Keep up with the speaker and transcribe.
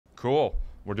Cool.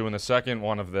 We're doing the second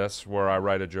one of this where I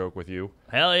write a joke with you.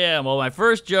 Hell yeah. Well, my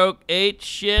first joke ate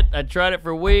shit. I tried it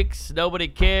for weeks. Nobody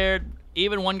cared.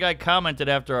 Even one guy commented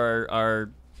after our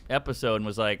episode and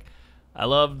was like, I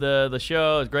love the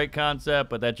show. It's a great concept,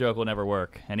 but that joke will never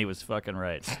work. And he was fucking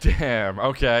right. Damn.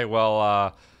 Okay.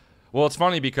 Well, it's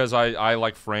funny because I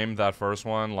like framed that first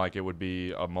one like it would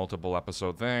be a multiple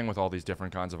episode thing with all these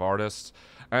different kinds of artists,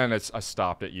 and I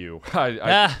stopped at you.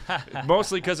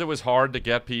 Mostly because it was hard to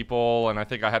get people, and I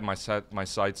think I had my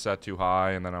sights set too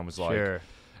high, and then I was like, Sure.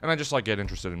 And I just like get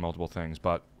interested in multiple things.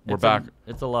 But we're back.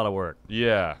 It's a lot of work.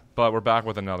 Yeah, but we're back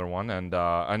with another one, and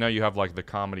I know you have like the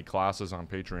comedy classes on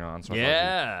Patreon, so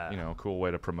Yeah. I thought a cool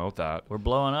way to promote that. We're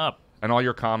blowing up. And all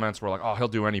your comments were like, oh, he'll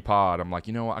do any pod. I'm like,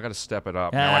 you know what? I got to step it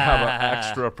up. Now I have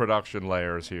extra production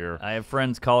layers here. I have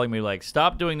friends calling me like,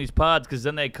 stop doing these pods, because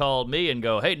then they called me and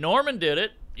go, hey, Norman did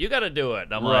it. You got to do it.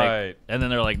 And I'm like, and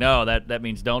then they're like, no, that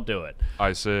means don't do it.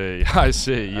 I see.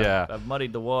 Yeah. I've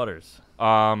muddied the waters.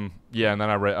 Yeah, and then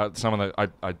I read some of the.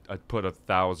 I put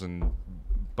 1,000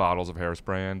 bottles of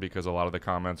hairspray in because a lot of the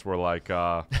comments were like,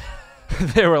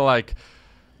 they were like,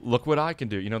 look what I can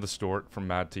do. You know the Stort from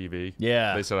Mad TV?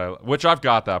 Yeah. They said which I've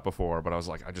got that before, but I was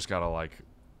like, I just gotta like.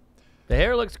 The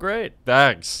hair looks great.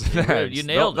 Thanks. You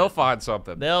nailed it. They'll find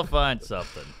something. They'll find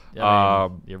something. I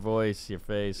mean, your voice, your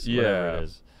face, whatever it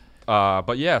is.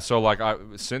 But yeah, so like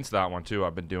since that one too,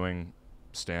 I've been doing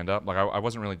stand-up. Like I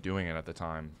wasn't really doing it at the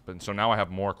time, but so now I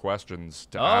have more questions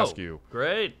to ask you.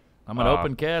 Great. I'm an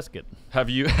open casket. Have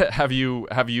you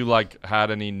like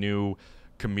had any new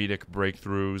comedic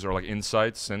breakthroughs or like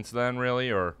insights since then, really?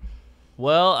 Or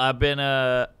well, I've been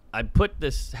I put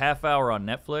this half hour on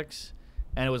Netflix,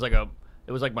 and it was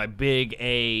like my big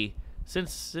A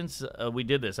since we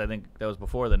did this. I think that was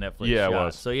before the Netflix shot. It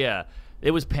was. So yeah,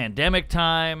 it was pandemic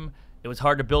time. It was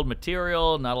hard to build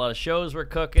material. Not a lot of shows were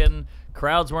cooking.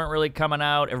 Crowds weren't really coming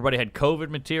out. Everybody had COVID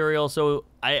material. So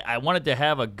I wanted to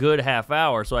have a good half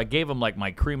hour. So I gave them like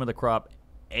my cream of the crop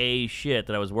A shit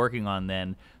that I was working on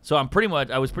then. So I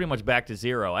was pretty much back to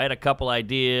zero. I had a couple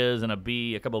ideas and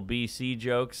a couple B, C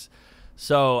jokes.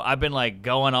 So I've been like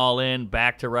going all in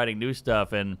back to writing new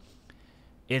stuff, and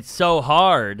it's so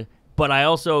hard. But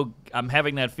I'm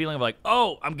having that feeling of like,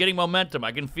 oh, I'm getting momentum.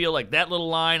 I can feel like that little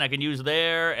line I can use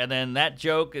there, and then that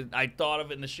joke I thought of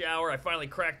it in the shower. I finally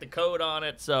cracked the code on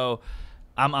it, so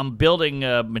I'm building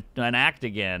an act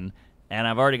again, and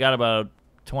I've already got about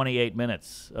 28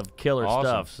 minutes of killer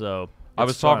stuff. So I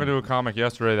was talking to a comic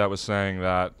yesterday that was saying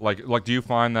that like do you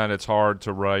find that it's hard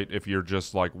to write if you're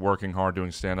just like working hard doing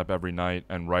stand-up every night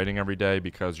and writing every day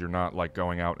because you're not like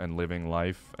going out and living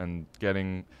life and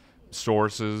getting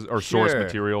sources or source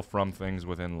material from things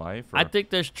within life? Or? I think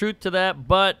there's truth to that,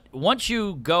 but once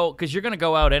you go, because you're going to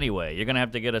go out anyway, you're going to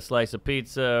have to get a slice of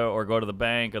pizza or go to the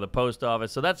bank or the post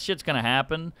office, so that shit's going to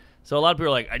happen. So a lot of people are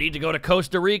like, I need to go to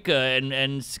Costa Rica and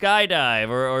skydive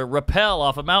or rappel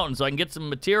off a mountain so I can get some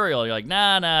material. You're like,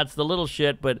 nah, it's the little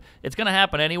shit, but it's going to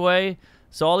happen anyway.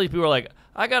 So all these people are like,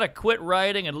 I got to quit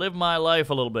writing and live my life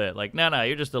a little bit. Like, no,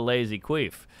 you're just a lazy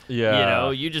queef. Yeah. You know,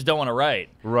 you just don't want to write.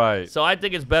 Right. So I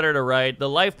think it's better to write. The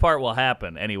life part will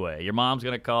happen anyway. Your mom's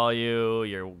going to call you.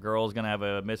 Your girl's going to have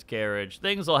a miscarriage.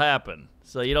 Things will happen.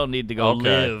 So you don't need to go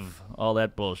live all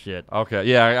that bullshit. Okay.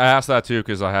 Yeah, I asked that too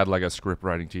because I had like a script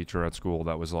writing teacher at school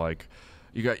that was like,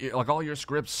 like all your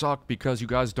scripts suck because you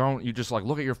guys don't. You just like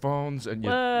look at your phones and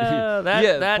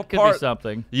that could be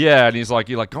something. Yeah, and he's like,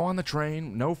 you like go on the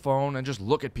train, no phone, and just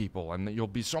look at people, and you'll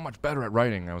be so much better at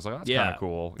writing. I was like, that's kind of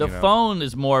cool. The phone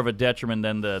is more of a detriment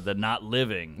than the not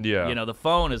living. Yeah, you know, the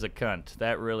phone is a cunt.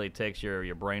 That really takes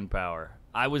your brain power.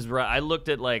 I looked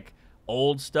at like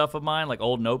old stuff of mine, like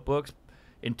old notebooks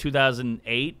in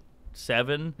 2008.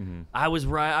 7. Mm-hmm. I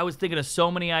was thinking of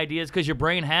so many ideas because your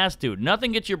brain has to.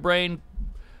 Nothing gets your brain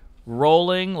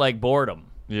rolling like boredom.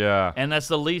 Yeah. And that's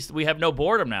the least. We have no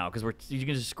boredom now because you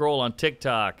can just scroll on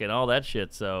TikTok and all that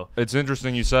shit. So it's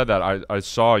interesting you said that. I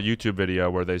saw a YouTube video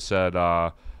where they said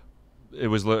it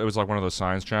was like one of those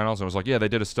science channels. And it was like, yeah, they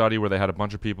did a study where they had a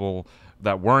bunch of people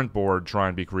that weren't bored try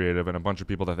and be creative, and a bunch of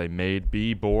people that they made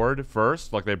be bored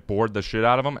first. Like they bored the shit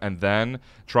out of them, and then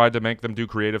tried to make them do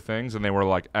creative things, and they were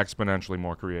like exponentially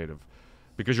more creative,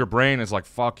 because your brain is like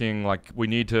fucking like we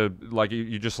need to like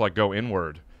you just like go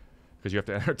inward because you have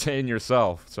to entertain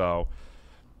yourself. So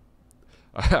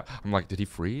I'm like, did he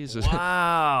freeze?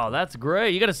 Wow, that's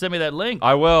great. You got to send me that link.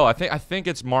 I will. I think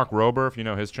it's Mark Rober, if you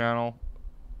know his channel.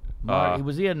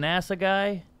 Was he a NASA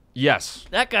guy? Yes.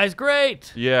 That guy's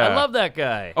great. Yeah. I love that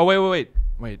guy. Oh, wait.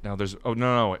 No, there's. Oh,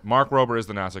 no. Wait. Mark Rober is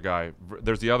the NASA guy.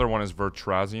 There's the other one is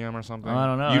Vertrazium or something. I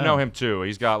don't know. You know him too.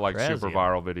 He's got like Vertrazium. super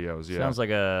viral videos. Yeah. Sounds like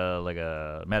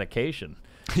a medication.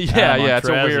 Yeah, it's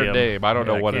a weird name. I don't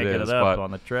know what it can't is, get it up but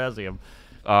on the Trazium.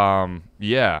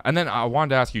 yeah. And then I wanted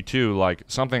to ask you too, like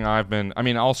something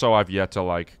also I've yet to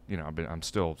like, I'm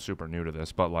still super new to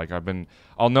this, but like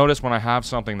I'll notice when I have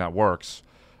something that works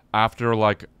after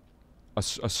like a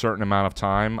certain amount of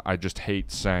time, I just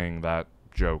hate saying that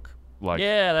joke. Like,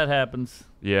 yeah, that happens.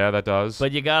 Yeah, that does.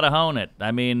 But you got to hone it.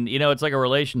 I mean, it's like a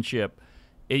relationship.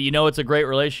 It's a great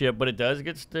relationship, but it does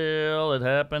get stale. It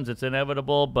happens. It's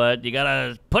inevitable, but you got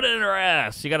to put it in her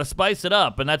ass. You got to spice it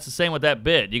up, and that's the same with that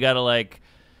bit. You got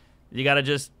to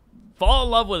just fall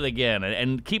in love with it again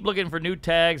and keep looking for new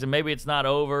tags, and maybe it's not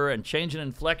over, and change an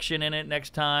inflection in it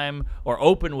next time, or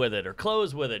open with it or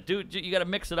close with it. Dude, you got to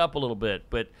mix it up a little bit.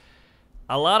 But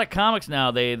a lot of comics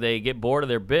now, they get bored of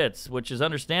their bits, which is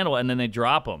understandable, and then they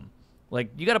drop them.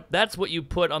 Like, that's what you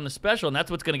put on the special, and that's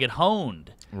what's going to get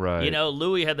honed. Right.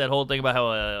 Louis had that whole thing about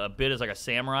how a bit is like a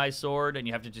samurai sword, and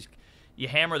you have to you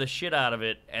hammer the shit out of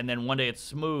it, and then one day it's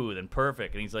smooth and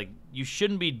perfect. And he's like, you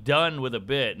shouldn't be done with a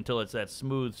bit until it's that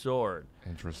smooth sword.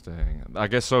 Interesting. I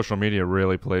guess social media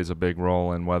really plays a big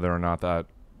role in whether or not that...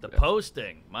 The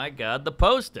posting. My God, the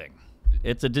posting.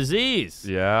 It's a disease.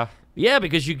 Yeah? Yeah,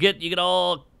 because you get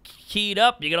all keyed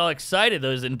up, you get all excited,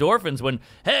 those endorphins when,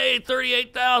 hey,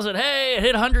 38,000, hey, it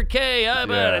hit 100K, I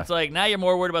bet. It's like, now you're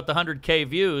more worried about the 100K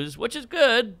views, which is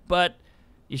good, but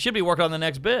you should be working on the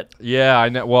next bit. Yeah, I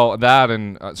know. Well, that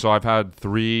and so I've had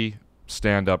 3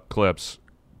 stand-up clips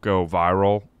go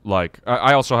viral. Like,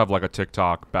 I also have like a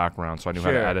TikTok background, so I knew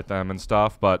how to edit them and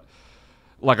stuff, but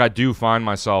like I do find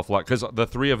myself like, because the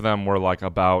 3 of them were like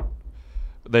about...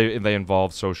 They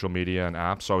involved social media and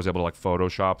apps, so I was able to like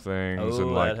Photoshop things. Oh,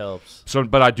 and like, that helps. So,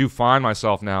 but I do find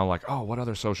myself now like, oh, what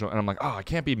other social? And I'm like, oh, I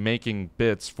can't be making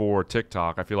bits for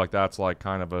TikTok. I feel like that's like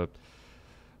kind of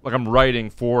like I'm writing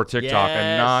for TikTok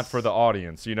and not for the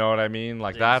audience. You know what I mean?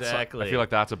 Like exactly. I feel like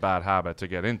that's a bad habit to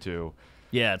get into.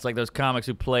 Yeah, it's like those comics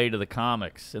who play to the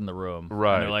comics in the room.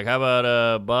 Right. And they're like, how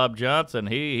about Bob Johnson?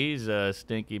 He's a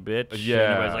stinky bitch. Yeah.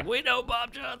 And everybody's like, we know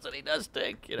Bob Johnson. He does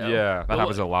stink. Yeah, that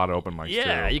happens a lot of open mics too.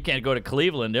 Yeah, you can't go to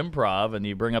Cleveland Improv and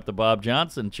you bring up the Bob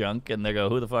Johnson chunk and they go,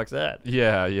 who the fuck's that?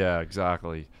 Yeah,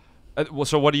 exactly. Well,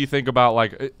 so what do you think about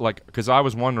like because I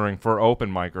was wondering for open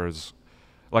micers,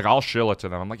 like I'll shill it to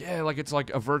them. I'm like, yeah, like it's like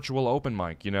a virtual open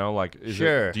mic, like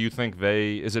Sure. Do you think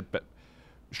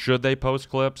should they post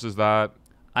clips? Is that...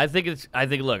 I think,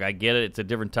 look, I get it. It's a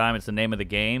different time. It's the name of the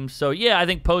game. So, yeah, I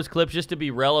think post clips just to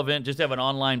be relevant, just to have an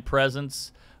online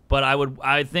presence. But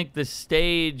I think the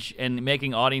stage and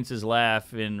making audiences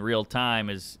laugh in real time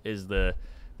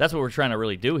that's what we're trying to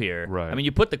really do here. Right. I mean,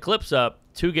 you put the clips up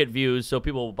to get views so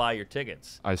people will buy your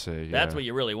tickets. I see. Yeah. That's what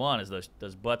you really want is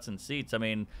those butts and seats. I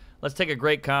mean, let's take a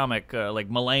great comic like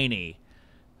Millea.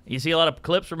 You see a lot of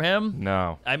clips from him?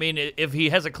 No. I mean, if he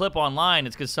has a clip online,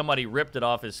 it's because somebody ripped it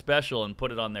off his special and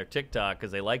put it on their TikTok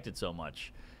because they liked it so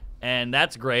much. And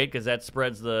that's great because that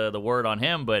spreads the word on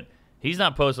him, but he's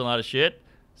not posting a lot of shit.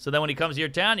 So then when he comes to your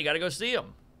town, you got to go see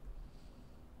him.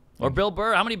 Or Bill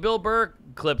Burr. How many Bill Burr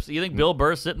clips? You think Bill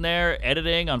Burr's sitting there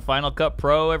editing on Final Cut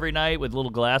Pro every night with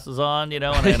little glasses on, and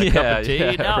a cup of tea?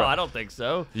 No, right. I don't think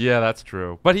so. Yeah, that's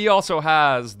true. But he also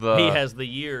has the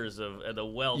years of the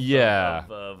wealth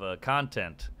of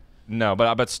content. No,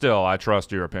 but still, I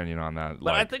trust your opinion on that.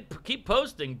 But I think keep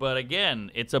posting. But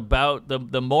again, it's about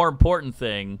the more important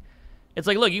thing. It's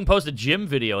like, look, you can post a gym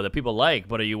video that people like,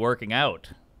 but are you working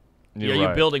out? Are you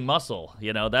building muscle?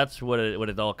 That's what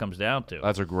it all comes down to.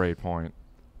 That's a great point.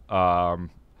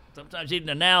 Sometimes you need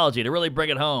an analogy to really bring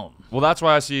it home. Well, that's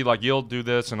why I see, like, you'll do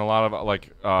this, and a lot of, like,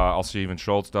 I'll see even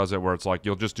Schultz does it, where it's like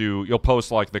you'll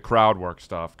post, like, the crowd work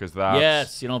stuff, because that's...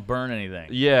 Yes, you don't burn anything.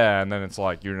 Yeah, and then it's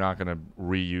like you're not going to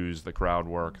reuse the crowd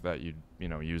work that you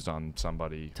used on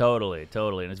somebody. Totally,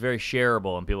 and it's very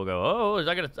shareable, and people go, oh,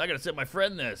 I gotta send my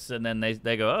friend this, and then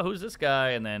they go, oh, who's this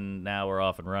guy, and then now we're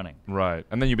off and running. Right,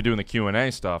 and then you've been doing the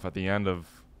Q&A stuff at the end of...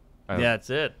 yeah, that's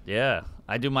it, yeah.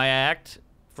 I do my act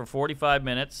for 45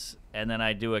 minutes, and then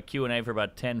I do a Q&A for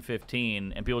about 10,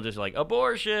 15, and people just like,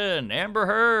 abortion, Amber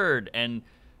Heard, and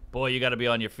boy, you got to be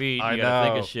on your feet. You got to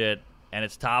think of shit, and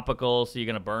it's topical, so you're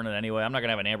going to burn it anyway. I'm not going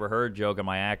to have an Amber Heard joke in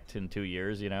my act in 2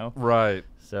 years, Right.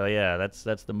 So, yeah, that's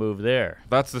the move there.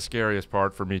 That's the scariest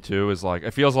part for me, too, is, like,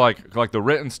 it feels like the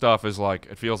written stuff is, like,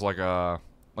 it feels like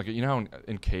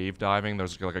in cave diving,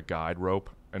 there's, like, a guide rope.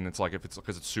 And it's like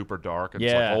because it's super dark, and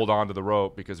it's like hold on to the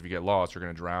rope because if you get lost, you're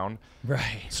gonna drown.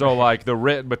 Right. So like the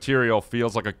written material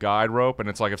feels like a guide rope, and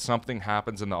it's like if something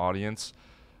happens in the audience,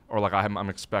 or like I'm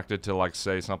expected to like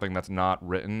say something that's not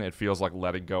written, it feels like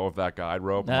letting go of that guide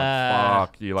rope. I'm like,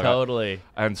 fuck you, like totally.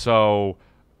 And so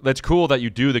it's cool that you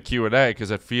do the Q&A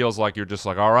because it feels like you're just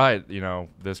like, all right,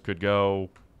 this could go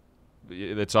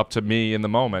it's up to me in the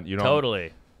moment. You know.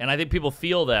 Totally. And I think people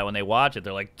feel that when they watch it.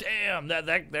 They're like, damn,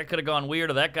 that could have gone weird,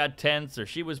 or that got tense, or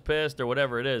she was pissed, or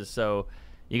whatever it is. So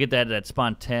you get that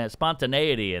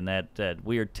spontaneity and that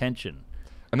weird tension.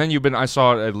 And then I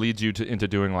saw it leads you into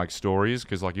doing like stories,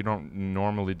 because like you don't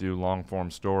normally do long form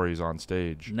stories on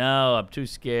stage. No, I'm too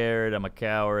scared. I'm a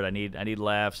coward. I need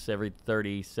laughs every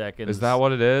 30 seconds. Is that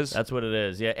what it is? That's what it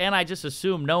is. Yeah, and I just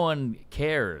assume no one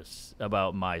cares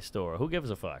about my story. Who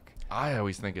gives a fuck? I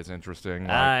always think it's interesting.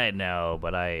 Like, I know,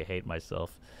 but I hate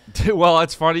myself. well,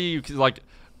 it's funny. Like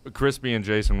Crispy and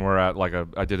Jason were at like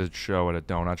I did a show at a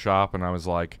donut shop, and I was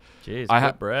like, jeez,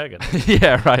 quit bragging.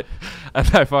 Yeah, right.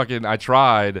 And I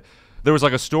tried. There was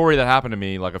like a story that happened to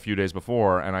me like a few days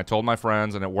before, and I told my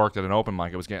friends, and it worked at an open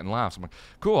mic. It was getting laughs. I'm like,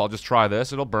 cool, I'll just try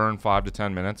this. It'll burn 5 to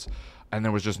 10 minutes. And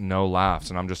there was just no laughs,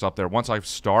 and I'm just up there. Once I've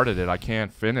started it, I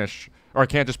can't finish, or I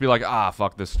can't just be like,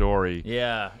 fuck this story.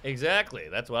 Yeah, exactly.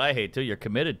 That's what I hate too. You're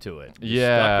committed to it. You're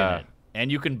stuck in it. And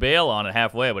you can bail on it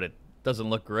halfway, but it doesn't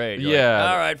look great. You're yeah.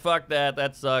 like, all right, fuck that.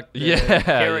 That sucked. Yeah.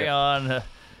 Carry on.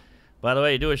 By the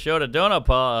way, you do a show at a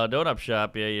donut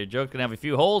shop. Yeah, your joke can have a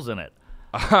few holes in it.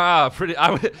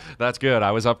 That's good.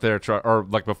 I was up there, or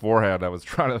like beforehand, I was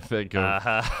trying to think of.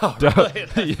 Really?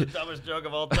 That's the dumbest joke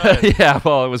of all time. Yeah,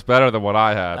 well, it was better than what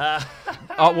I had.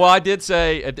 Well, I did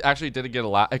say it actually didn't get a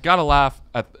laugh. It got a laugh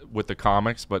with the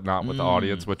comics, but not with the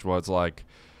audience, which was like,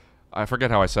 I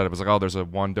forget how I said it. It was like, oh, there's a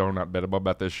one donut minimum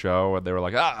at this show, and they were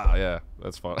like, yeah,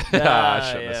 that's fun.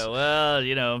 Yeah,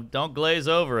 well, don't glaze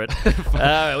over it. All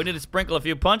right, we need to sprinkle a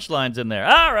few punchlines in there.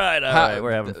 All right,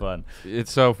 we're having fun.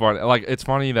 It's so fun. Like, it's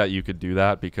funny that you could do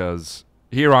that, because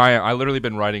here I literally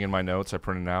been writing in my notes. I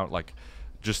printed out like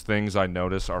just things I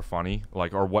notice are funny,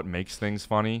 like, or what makes things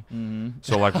funny. Mm-hmm.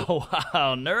 So like, oh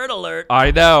wow, nerd alert.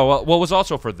 I know. Well, it was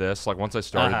also for this. Like, once I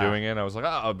started doing it, I was like,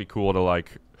 it'd be cool to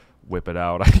like whip it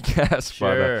out, I guess.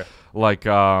 Sure. But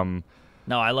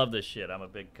no, I love this shit. I'm a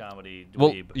big comedy dweeb.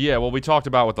 Well, yeah. Well, we talked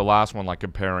about with the last one, like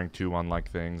comparing two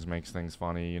unlike things makes things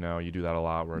funny. You do that a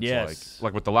lot, where it's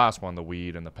like with the last one, the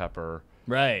weed and the pepper.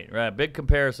 Right. Big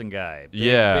comparison guy.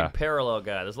 Big parallel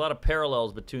guy. There's a lot of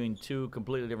parallels between two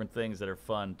completely different things that are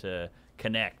fun to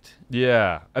connect.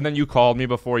 Yeah. And then you called me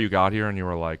before you got here, and you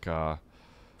were like, oh,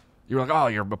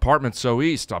 your apartment's so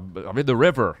east. I'm in the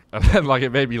river. And then like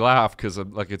it made me laugh, because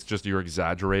like it's just you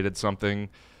exaggerated something.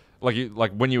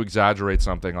 Like when you exaggerate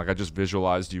something, like I just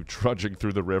visualized you trudging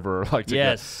through the river.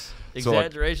 Yes.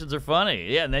 Exaggerations are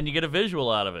funny. Yeah, and then you get a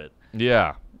visual out of it.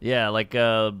 Yeah. Yeah, like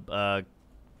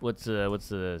what's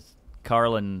the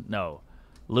Carlin? No,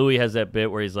 Louis has that bit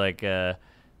where he's like, I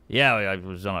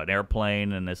was on an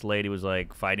airplane, and this lady was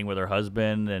like fighting with her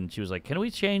husband, and she was like, "Can we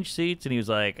change seats?" And he was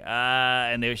like,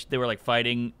 and they were like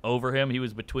fighting over him. He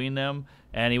was between them,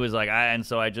 and he was like,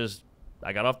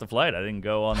 I got off the flight. I didn't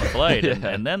go on the flight. Yeah.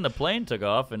 and then the plane took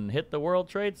off and hit the World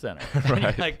Trade Center.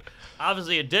 Right. Like,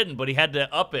 obviously it didn't, but he had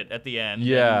to up it at the end.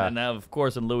 Yeah. And now, of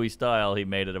course, in Louis' style, he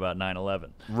made it about 9/11.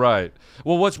 Right.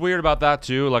 Well, what's weird about that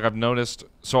too, like I've noticed,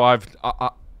 so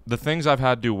the things I've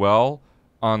had do well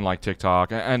on like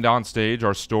TikTok and on stage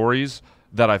are stories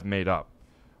that I've made up.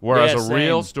 Whereas a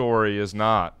real story is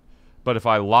not. But if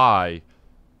I lie,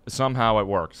 somehow it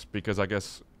works, because I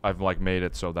guess I've like made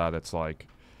it so that it's like,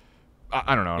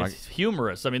 I don't know. It's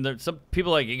humorous. I mean, there's some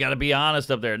people like, you got to be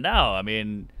honest up there. No, I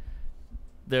mean,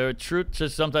 the truth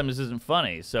just sometimes isn't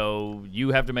funny. So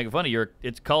you have to make it funny.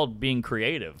 It's called being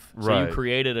creative. So right. You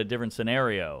created a different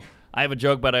scenario. I have a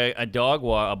joke about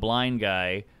a blind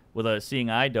guy with a seeing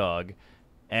eye dog,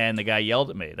 and the guy yelled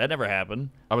at me. That never happened.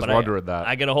 I was wondering that.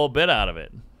 I get a whole bit out of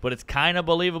it, but it's kind of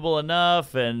believable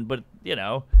enough. But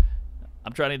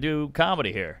I'm trying to do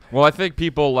comedy here. Well, I think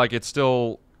people like it's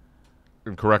still.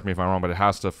 And correct me if I'm wrong, but it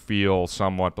has to feel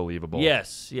somewhat believable.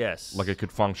 Yes. Like it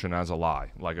could function as a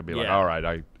lie. Like it'd be like, all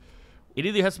right, It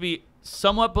either has to be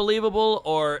somewhat believable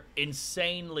or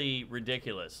insanely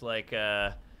ridiculous. Like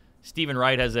Stephen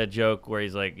Wright has that joke where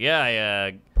he's like,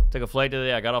 I took a flight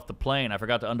today. I got off the plane. I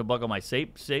forgot to unbuckle my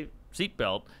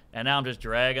seatbelt, and now I'm just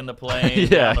dragging the plane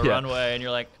down the runway. And you're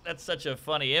like, that's such a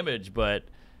funny image, but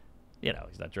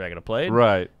he's not dragging a plane.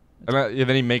 Right. And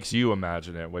then he makes you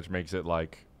imagine it, which makes it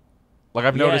like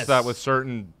I've noticed that with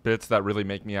certain bits that really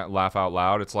make me laugh out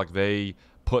loud, it's like they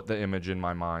put the image in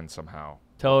my mind somehow.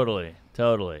 Totally.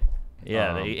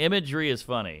 Yeah, the imagery is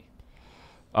funny.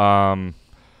 What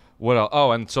else?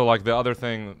 Oh, and so like the other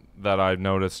thing that I've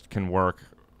noticed can work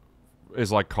is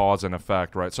like cause and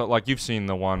effect, right? So like you've seen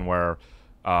the one where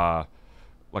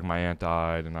like my aunt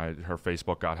died and her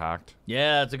Facebook got hacked.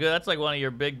 Yeah, that's like one of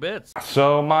your big bits.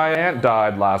 So my aunt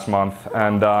died last month,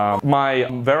 and my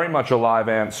very much alive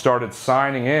aunt started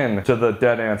signing in to the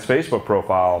dead aunt's Facebook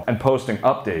profile and posting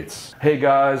updates. Hey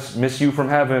guys, miss you from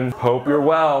heaven, hope you're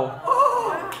well.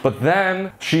 But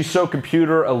then, she's so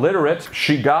computer illiterate,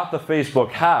 she got the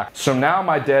Facebook hacked. So now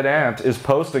my dead aunt is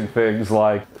posting things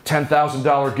like,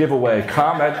 $10,000 giveaway,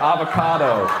 comment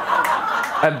avocado.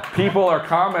 And people are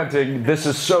commenting, this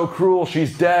is so cruel,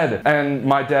 she's dead. And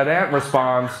my dead aunt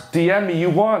responds, DM me,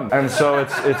 you won. And so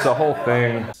it's a whole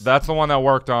thing. That's the one that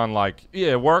worked on, like,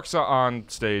 yeah, it works on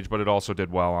stage, but it also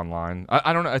did well online.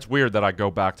 I don't know, it's weird that I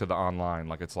go back to the online.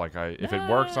 Like, it's like, if it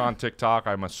works on TikTok,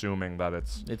 I'm assuming that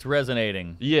it's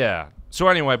resonating. Yeah. So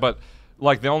anyway, but,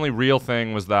 like, the only real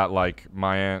thing was that, like,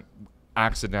 my aunt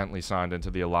accidentally signed into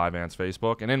the alive aunt's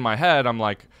Facebook. And in my head, I'm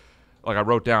like I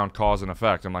wrote down cause and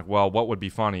effect. I'm like, well, what would be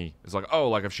funny is like, oh,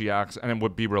 like if she acts, and it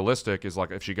would be realistic is like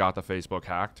if she got the Facebook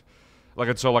hacked. Like,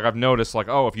 and so like I've noticed like,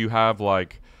 oh, if you have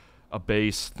like a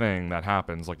base thing that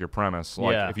happens, like your premise,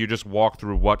 like if you just walk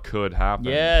through what could happen.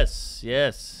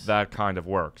 Yes. That kind of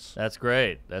works. That's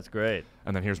great. That's great.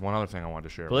 And then here's one other thing I wanted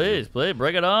to share. Please,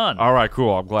 bring it on. All right,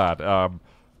 cool. I'm glad.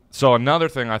 So another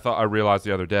thing I realized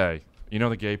the other day, you know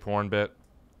the gay porn bit?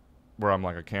 Where I'm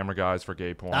like a camera guys for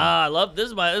gay porn. I love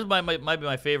this. Might be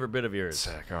my favorite bit of yours.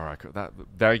 Sick. All right. Cool.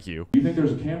 Thank you. Do you think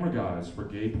there's camera guys for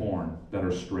gay porn that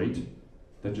are straight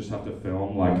that just have to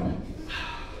film like?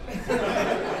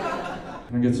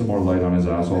 Can I get some more light on his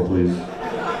asshole, please?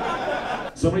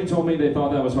 Somebody told me they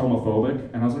thought that was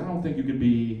homophobic, and I was like, I don't think you could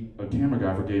be a camera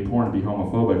guy for gay porn and be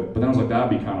homophobic. But then I was like,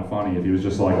 that'd be kind of funny if he was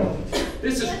just like,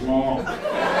 this is wrong.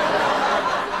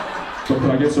 So can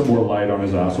I get some more light on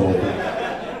his asshole?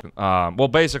 Well,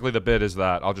 basically the bit is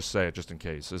that, I'll just say it just in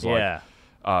case, is like,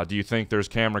 do you think there's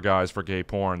camera guys for gay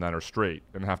porn that are straight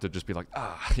and have to just be like,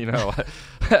 you know,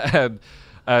 and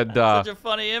That's such a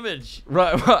funny image.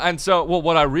 Right, and so, well,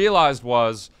 what I realized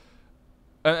was,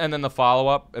 and then the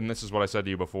follow-up, and this is what I said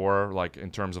to you before, like,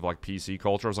 in terms of, like, PC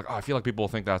culture, I was like, oh, I feel like people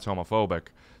think that's homophobic.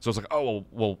 So it's like, oh,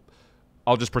 well,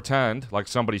 I'll just pretend like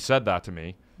somebody said that to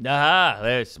me.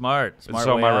 They're smart.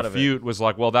 So my refute was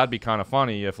like, well, that'd be kind of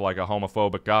funny if like a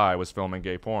homophobic guy was filming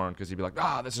gay porn, because he'd be like,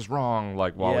 this is wrong,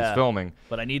 like while he's filming.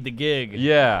 But I need the gig.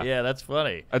 Yeah, that's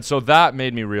funny. And so that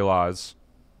made me realize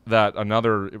that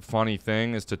another funny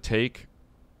thing is to take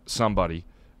somebody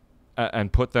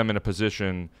and put them in a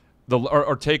position,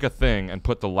 or take a thing and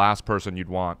put the last person you'd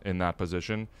want in that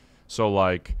position. So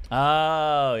like,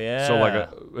 so like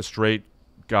a straight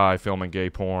guy filming gay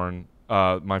porn.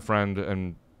 My friend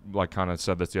and like kind of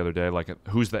said this the other day, like,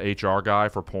 who's the HR guy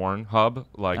for Pornhub?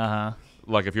 Like,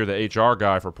 like if you're the HR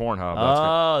guy for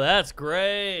Pornhub. That's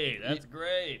great. That's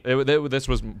great. This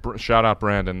was shout out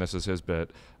Brandon. This is his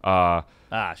bit.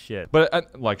 Shit.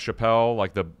 But like Chappelle,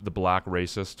 like the black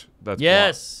racist. That's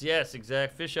yes,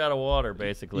 exact. Fish out of water,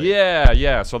 basically.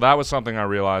 Yeah. So that was something I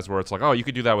realized where it's like, oh, you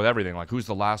could do that with everything. Like, who's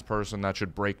the last person that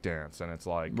should break dance? And it's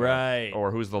like, right. Or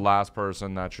who's the last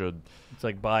person that should? It's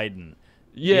like Biden.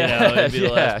 Yeah, you know, it'd be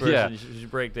the last person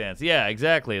should break dance. Yeah,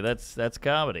 exactly. That's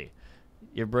comedy.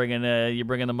 You're bringing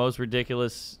the most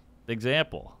ridiculous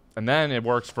example. And then it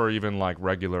works for even like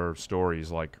regular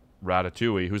stories like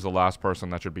Ratatouille. Who's the last person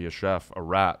that should be a chef? A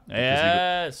rat.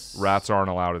 Yes. Rats aren't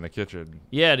allowed in the kitchen.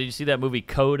 Yeah. Did you see that movie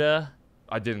Coda?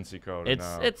 I didn't see Coda.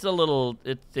 It's a little.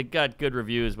 It got good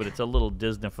reviews, but it's a little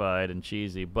Disneyfied and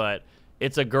cheesy. But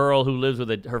it's a girl who lives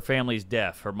with her family's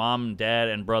deaf. Her mom, dad,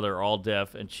 and brother are all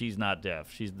deaf, and she's not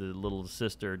deaf. She's the little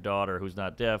sister, daughter who's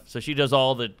not deaf. So she does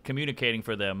all the communicating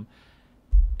for them.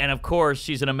 And of course,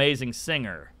 she's an amazing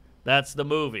singer. That's the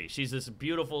movie. She's this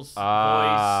beautiful voice,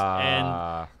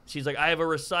 and she's like, I have a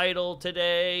recital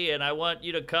today, and I want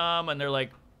you to come. And they're like,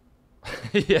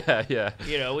 yeah.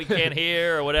 You know, we can't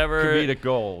hear or whatever. Comedic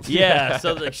goals. Yeah.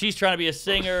 So like, she's trying to be a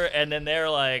singer, and then they're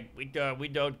like, we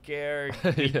don't care.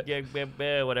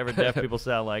 Whatever deaf people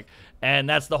sound like, and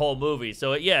that's the whole movie.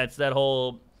 So it's that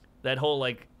whole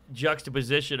like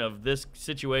juxtaposition of this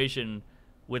situation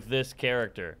with this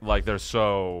character. Like they're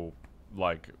so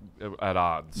like at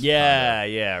odds.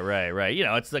 Yeah, right. You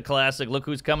know, it's the classic, look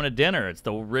who's coming to dinner. It's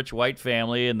the rich white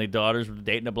family and the daughter's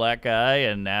dating a black guy,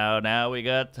 and now we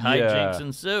got hijinks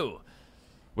ensue.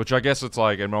 Which I guess it's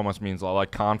like, it almost means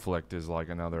like conflict is like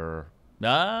another.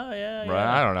 Yeah.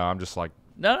 Right? I don't know. I'm just like.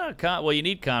 No. Well, you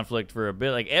need conflict for a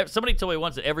bit. Like somebody told me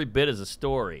once that every bit is a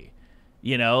story.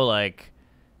 You know, like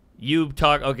you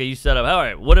talk. Okay, you set up. All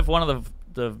right. What if one of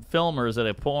the filmers at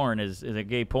a porn is a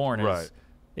gay porn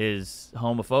is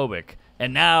homophobic,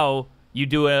 and now you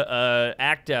do a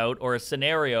act out or a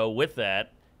scenario with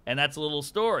that, and that's a little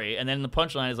story, and then the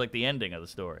punchline is like the ending of the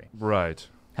story. Right.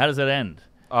 How does that end?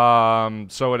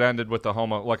 So it ended with the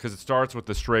because it starts with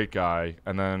the straight guy,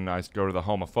 and then I go to the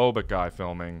homophobic guy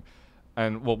filming,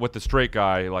 and well, with the straight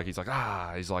guy, like he's like,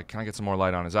 can I get some more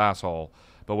light on his asshole?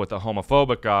 But with the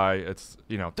homophobic guy, it's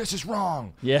this is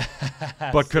wrong. Yeah.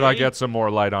 But could I get some more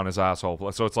light on his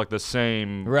asshole? So it's like the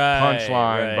same Right,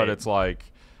 punchline, but right. it's like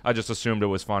I just assumed it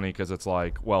was funny because it's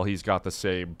like, well, he's got the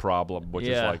same problem, which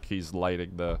is Yeah. like he's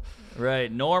lighting the.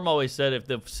 Right. Norm always said if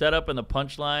the setup and the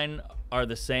punchline are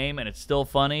the same and it's still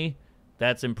funny,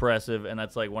 that's impressive, and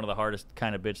that's like one of the hardest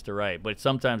kind of bits to write. But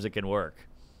sometimes it can work.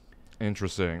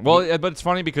 Interesting. Well, but it's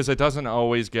funny because it doesn't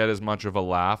always get as much of a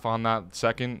laugh on that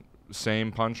second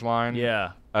same punchline.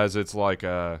 Yeah. As it's like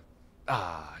a,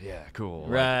 yeah, cool.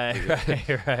 Right.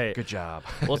 Right. Good job.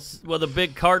 Well, the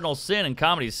big cardinal sin in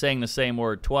comedy is saying the same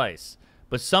word twice.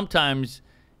 But sometimes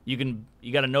you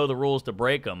got to know the rules to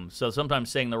break them. So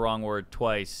sometimes saying the wrong word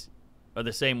twice or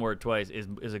the same word twice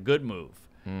is a good move.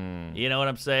 You know what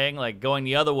I'm saying? Like going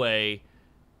the other way,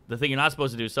 the thing you're not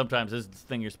supposed to do sometimes is the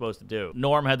thing you're supposed to do.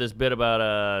 Norm had this bit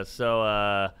about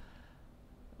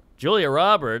Julia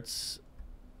Roberts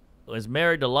was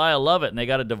married to Lyle Lovett, and they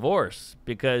got a divorce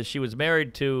because she was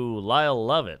married to Lyle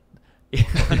Lovett. Yeah.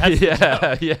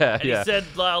 And he said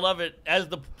Lyle Lovett as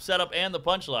the setup and the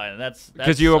punchline, and that's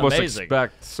because you almost amazing.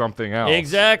 expect something else.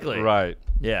 Exactly. Right.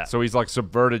 Yeah. So he's like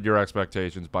subverted your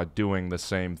expectations by doing the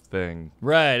same thing.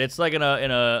 Right. It's like in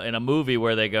a movie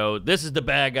where they go, "This is the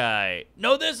bad guy.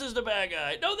 No, this is the bad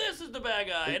guy. No, this is the bad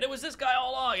guy. And it was this guy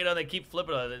all along." They keep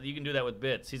flipping on it. You can do that with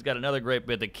bits. He's got another great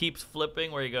bit that keeps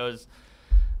flipping where he goes,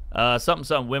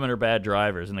 something, women are bad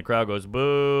drivers. And the crowd goes,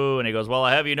 boo. And he goes, well,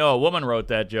 I have a woman wrote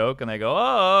that joke. And they go,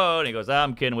 oh. And he goes,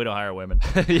 I'm kidding. We don't hire women.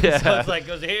 Yeah. So it's like,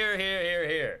 goes here, here, here,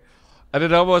 here. And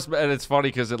it's funny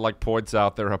because it like points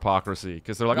out their hypocrisy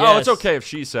because they're like, Yes. oh, it's okay if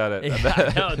she said it. Yeah,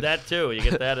 I know, that too. You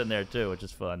get that in there too, which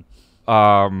is fun.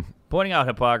 Pointing out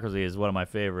hypocrisy is one of my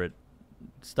favorite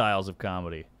styles of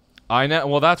comedy. I know.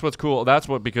 Well, that's what's cool. That's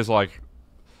what because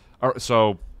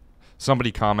so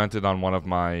somebody commented on one of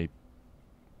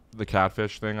the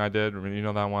catfish thing I did. I mean, you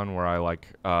know that one where I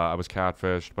was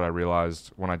catfished, but I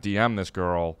realized when I DM'd this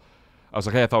girl, I was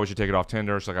like, hey, I thought we should take it off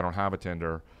Tinder. She's like, I don't have a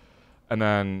Tinder. And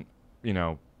then,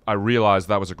 I realized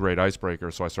that was a great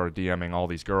icebreaker, so I started DMing all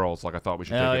these girls like I thought we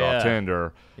should take it off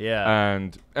Tinder. Yeah.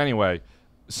 And anyway,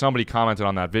 somebody commented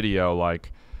on that video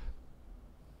like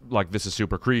this is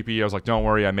super creepy. I was like, don't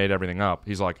worry, I made everything up.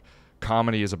 He's like,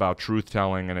 comedy is about truth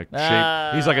telling, and it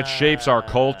shapes our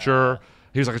culture.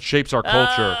 He was like, it shapes our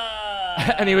culture.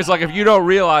 And he was like, if you don't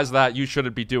realize that, you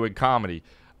shouldn't be doing comedy.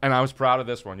 And I was proud of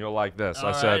this one. You'll like this. All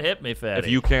I said, right, hit me, fatty. if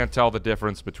you can't tell the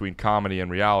difference between comedy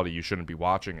and reality, you shouldn't be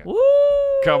watching it. Woo!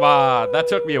 Come on. That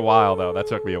took me a while, though. That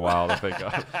took me a while to think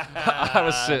of. I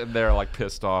was sitting there, like,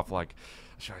 pissed off, like,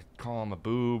 should I call him a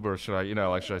boob or should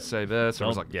I, should I say this? Or I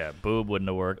was like, yeah, boob wouldn't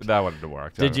have worked. that wouldn't have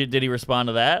worked. Did he respond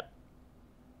to that?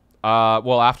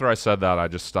 Well, after I said that, I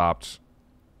just stopped.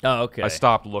 Oh, okay. I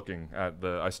stopped looking at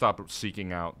I stopped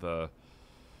seeking out the.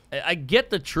 I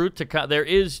get the truth to there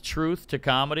is truth to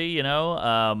comedy, if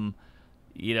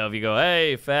you go,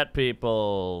 hey, fat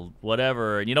people,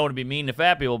 whatever, and you don't want to be mean to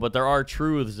fat people, but there are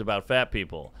truths about fat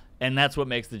people, and that's what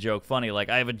makes the joke funny. Like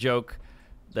I have a joke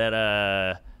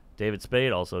that David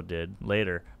Spade also did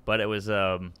later, but it was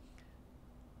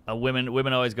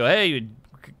women always go, hey,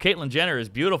 Caitlyn Jenner is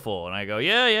beautiful, and I go,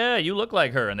 yeah, you look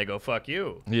like her, and they go, fuck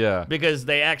you, Yeah, because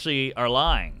they actually are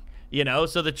lying.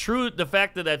 So the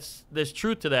fact that there's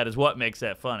truth to that is what makes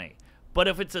that funny. But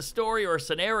if it's a story or a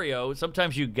scenario,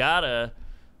 sometimes you gotta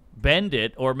bend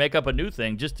it or make up a new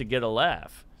thing just to get a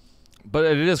laugh. but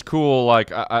it is cool.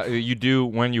 Like you do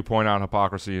when you point out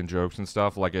hypocrisy in jokes and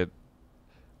stuff. Like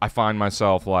I find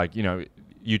myself like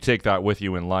you take that with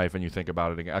you in life and you think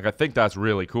about it again. Like I think that's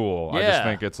really cool. Yeah. I just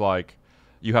think it's like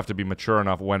you have to be mature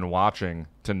enough when watching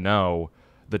to know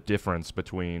the difference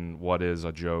between what is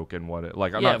a joke and what it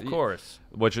like. Of course.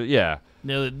 Yeah.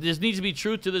 There needs to be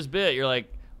truth to this bit. You're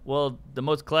like, well, the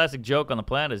most classic joke on the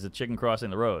planet is the chicken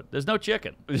crossing the road. There's no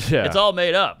chicken. Yeah. It's all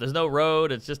made up. There's no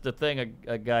road. It's just a thing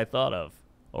a guy thought of,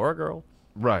 or a girl.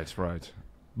 Right.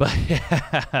 But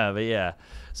yeah,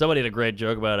 somebody had a great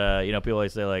joke about people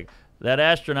always say like that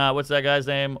astronaut. What's that guy's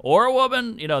name? Or a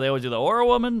woman. They always do the or a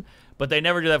woman, but they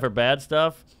never do that for bad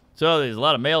stuff. So there's a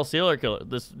lot of male serial killer.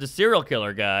 The serial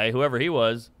killer guy, whoever he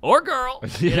was, or girl.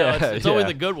 It's always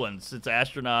the good ones. It's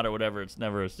astronaut or whatever. It's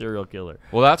never a serial killer.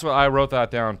 Well, that's what I wrote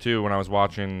that down too when I was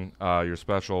watching your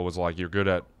special. Was like you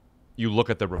look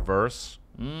at the reverse,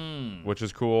 which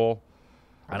is cool.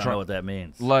 I don't know what that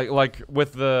means. Like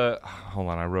with the hold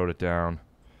on, I wrote it down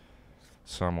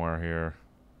somewhere here.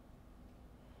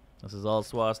 This is all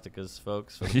swastikas,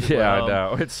 folks. for the people Yeah, at I home.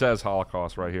 know. It says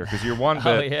Holocaust right here because you're one bit.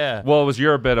 Oh, yeah. Well, it was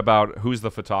your bit about who's the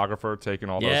photographer taking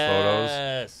all those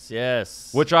photos.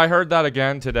 Yes. Which I heard that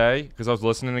again today because I was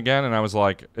listening again, and I was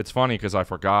like, it's funny because I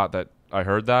forgot that I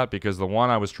heard that because the one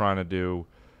I was trying to do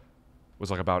was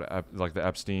like about like the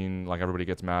Epstein, like everybody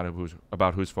gets mad at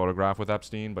who's photographed with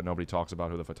Epstein, but nobody talks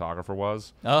about who the photographer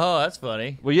was. Oh, that's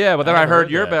funny. Well, yeah, but then I never heard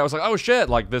heard your that. bit. I was like, oh shit,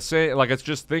 like the same, like it's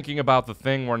just thinking about the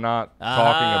thing we're not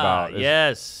talking about.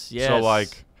 Yes. So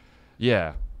like,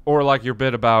 yeah, or like your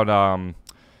bit about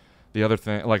the other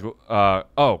thing, like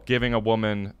giving a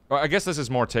woman. I guess this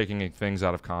is more taking things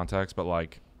out of context, but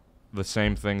like the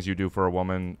same things you do for a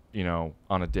woman, you know,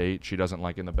 on a date, she doesn't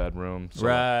like in the bedroom. So,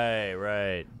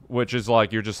 Right. which is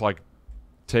like you're just like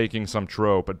taking some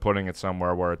trope and putting it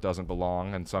somewhere where it doesn't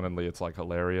belong, and suddenly it's like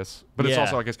hilarious. But it's Yeah.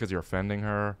 also, I guess, because you're offending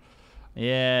her.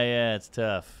 Yeah, it's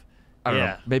tough. I don't Yeah.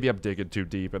 know. Maybe I'm digging too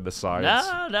deep in the science.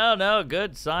 No,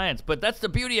 good science. But that's the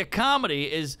beauty of comedy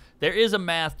is there is a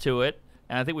math to it,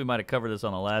 and I think we might have covered this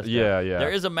on the last Yeah, one. yeah.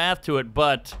 There is a math to it,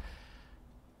 but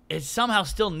it somehow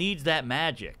still needs that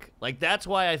magic. Like that's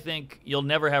why I think you'll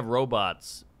never have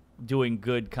robots doing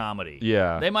good comedy.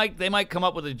 Yeah. They might come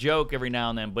up with a joke every now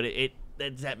and then, but it's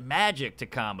that magic to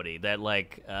comedy that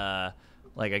like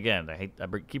again, I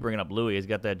keep bringing up Louis. He's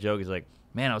got that joke. He's like,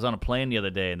 man, I was on a plane the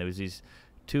other day and there was these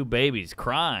two babies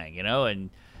crying, you know, and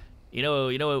you know.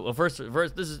 Well, first,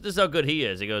 this is how good he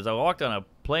is. He goes, I walked on a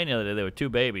plane the other day. There were two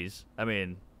babies. I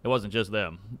mean, it wasn't just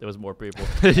them. There was more people.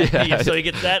 Yeah. So he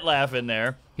gets that laugh in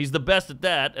there. He's the best at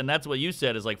that, and that's what you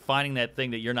said is like finding that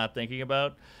thing that you're not thinking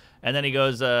about. And then he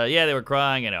goes, yeah, they were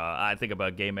crying, and I think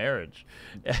about gay marriage,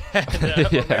 and,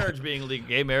 gay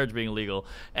marriage being legal,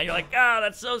 and you're like,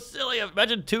 that's so silly.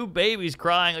 Imagine two babies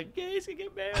crying like gays can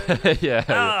get married.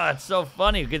 Yeah. It's so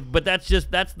funny. But that's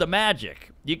the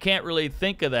magic. You can't really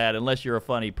think of that unless you're a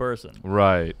funny person.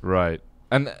 Right.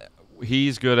 And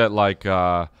he's good at like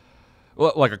a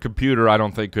computer. I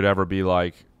don't think could ever be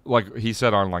like he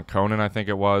said on like Conan, I think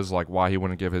it was, like why he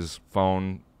wouldn't give his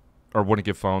phone or wouldn't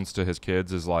give phones to his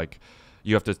kids is like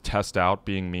you have to test out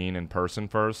being mean in person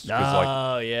first.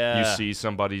 Like yeah. you see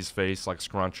somebody's face like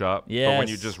scrunch up. But when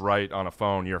you Yes. just write on a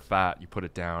phone, you're fat, you put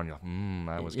it down, you're like,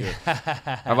 that was good.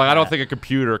 I'm like, I don't think a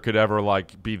computer could ever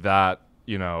like be that,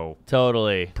 you know,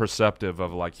 Totally. perceptive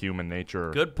of like human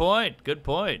nature. Good point.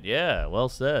 Yeah, well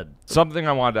said. Something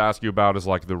I wanted to ask you about is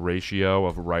like the ratio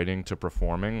of writing to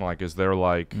performing. Like, is there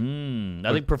like I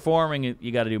think performing,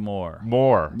 you got to do more.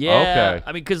 more? Yeah. Okay.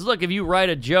 I mean, because look, if you write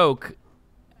a joke,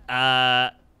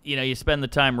 you spend the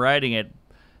time writing it,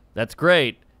 that's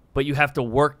great, but you have to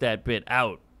work that bit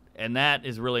out. And that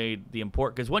is really the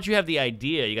important, because once you have the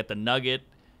idea, you got the nugget,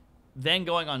 then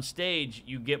going on stage,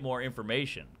 you get more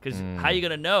information. Because how are you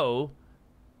going to know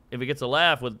if it gets a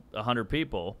laugh with 100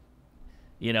 people?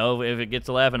 You know, if it gets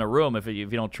a laugh in a room, if you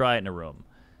don't try it in a room.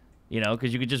 You know,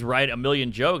 because you could just write a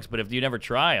million jokes, but if you never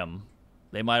try them,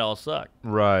 they might all suck.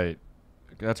 Right.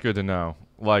 That's good to know.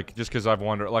 Like, just because I've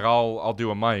wondered, like, I'll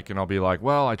do a mic and I'll be like,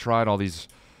 well, I tried all these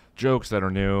jokes that are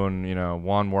new and, you know,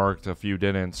 one worked, a few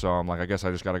didn't. So I'm like, I guess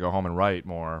I just got to go home and write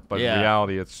more. But Yeah. in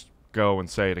reality, it's go and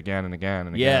say it again and again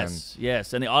and again.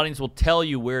 Yes, and the audience will tell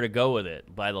you where to go with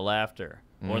it by the laughter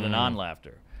or the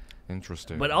non-laughter.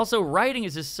 Interesting. But also, writing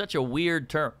is just such a weird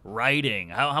term. Writing.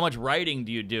 How much writing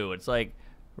do you do? It's like,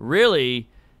 really,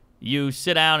 you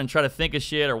sit down and try to think of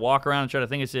shit or walk around and try to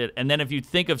think of shit, and then if you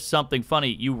think of something funny,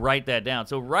 you write that down.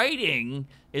 So writing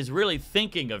is really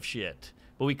thinking of shit,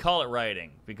 but we call it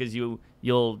writing because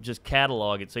you'll just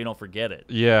catalog it so you don't forget it.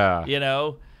 Yeah. You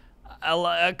know?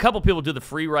 A couple people do the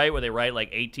free write where they write like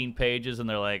 18 pages and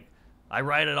they're like, I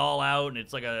write it all out and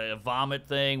it's like a vomit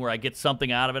thing where I get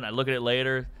something out of it and I look at it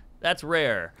later. That's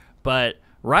rare. But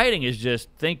writing is just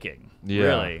thinking,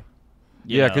 really.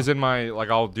 Yeah, because in my,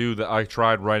 like, I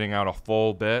tried writing out a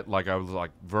full bit, like, I was, like,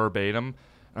 verbatim, and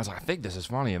I was like, I think this is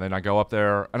funny, and then I go up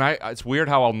there, and it's weird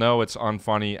how I'll know it's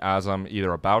unfunny as I'm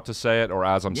either about to say it or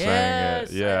as I'm saying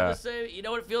it. Yeah. I have to say, you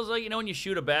know what it feels like? You know when you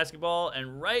shoot a basketball,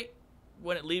 and right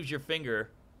when it leaves your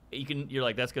finger, you're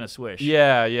like, that's going to swish.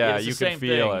 Yeah, It's you the can same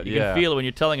feel thing. it. You can feel it when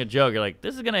you're telling a joke. You're like,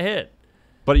 this is going to hit.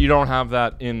 But you don't have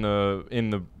that in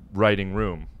the writing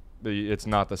room. It's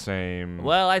not the same.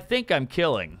 Well, I think I'm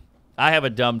killing. I have a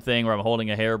dumb thing where I'm holding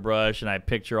a hairbrush and I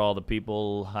picture all the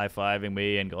people high-fiving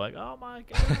me and go like, oh my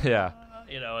God. Yeah.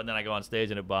 You know, and then I go on stage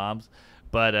and it bombs.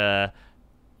 But,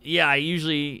 yeah,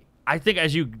 I think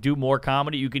as you do more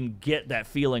comedy, you can get that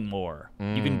feeling more.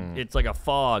 It's like a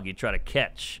fog you try to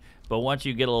catch. But once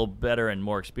you get a little better and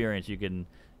more experience, you can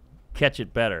catch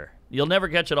it better. You'll never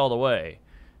catch it all the way.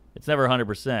 It's never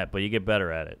 100%, but you get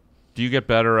better at it. Do you get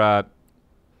better at,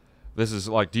 This is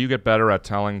like, do you get better at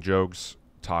telling jokes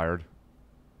tired?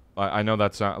 I know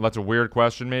that's a weird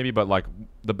question maybe, but like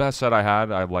the best set I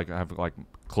had, I've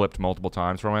clipped multiple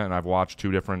times from it, and I've watched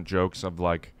 2 different jokes of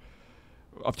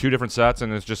 2 different sets,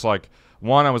 and it's just like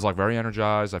one, I was like very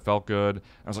energized, I felt good.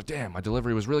 I was like, damn, my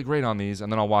delivery was really great on these,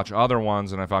 and then I'll watch other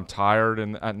ones, and if I'm tired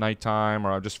at nighttime,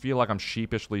 or I just feel like I'm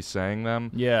sheepishly saying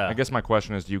them. Yeah. I guess my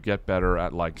question is, do you get better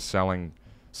at like selling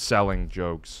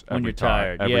jokes When every you're time?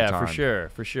 tired. Every Yeah, time?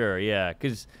 for sure. Yeah,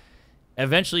 because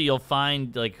eventually you'll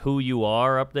find like who you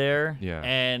are up there. Yeah.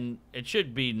 And it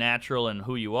should be natural in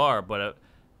who you are, but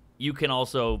you can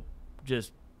also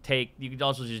just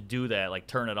do that, like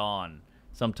turn it on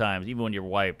sometimes, even when you're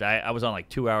wiped. I was on like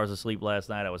 2 hours of sleep last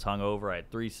night. I was hungover. I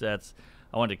had 3 sets.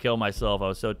 I wanted to kill myself. I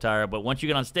was so tired. But once you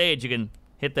get on stage, you can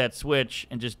hit that switch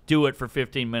and just do it for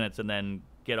 15 minutes and then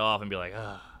get off and be like,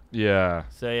 ah. Yeah.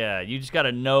 So yeah, you just got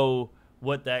to know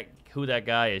who that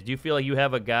guy is. Do you feel like you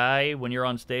have a guy when you're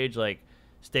on stage, like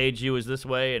stage you is this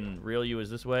way and real you is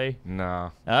this way? No.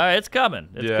 All right, it's coming.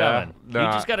 It's coming. No.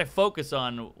 You just got to focus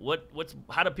on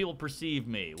how do people perceive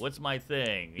me? What's my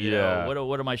thing? You Yeah. know,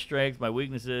 what are my strengths, my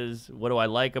weaknesses? What do I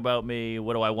like about me?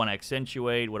 What do I want to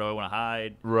accentuate? What do I want to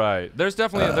hide? Right. There's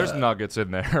definitely there's nuggets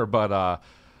in there, but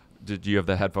did you have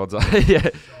the headphones on? Yeah.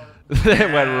 They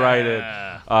went right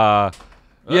in.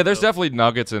 Yeah, there's definitely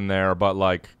nuggets in there, but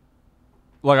like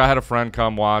I had a friend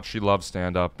come watch. She loves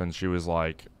stand up, and she was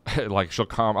like like she'll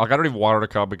come. Like I don't even want her to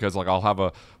come because like I'll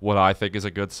have what I think is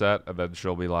a good set, and then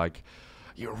she'll be like,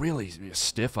 "You're really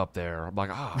stiff up there." I'm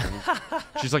like, "Ah."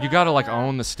 She's like, "You got to like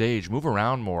own the stage, move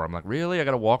around more." I'm like, "Really? I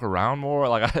got to walk around more?"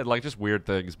 Like I had like just weird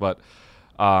things, but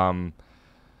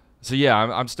so yeah,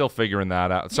 I'm still figuring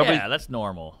that out. Yeah, that's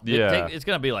normal. Yeah. It's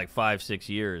gonna be like 5-6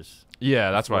 years.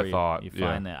 Yeah, that's what I before thought. You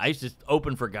find that. I used to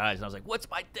open for guys, and I was like, "What's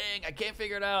my thing? I can't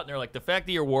figure it out." And they're like, "The fact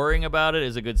that you're worrying about it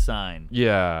is a good sign."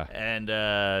 Yeah. And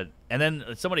then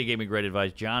somebody gave me great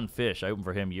advice. John Fish, I opened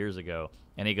for him years ago,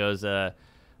 and he goes, I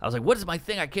was like, "What is my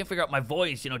thing? I can't figure out my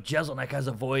voice. You know, Jeselnik has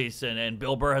a voice, and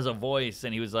Bill Burr has a voice."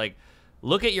 And he was like,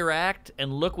 "Look at your act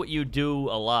and look what you do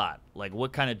a lot. Like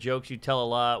what kind of jokes you tell a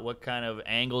lot, what kind of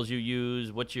angles you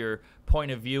use, what's your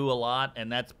point of view a lot,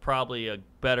 and that's probably a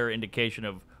better indication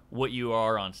of what you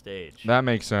are on stage." That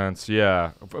makes sense,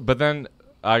 yeah. But then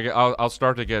I'll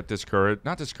start to get discouraged.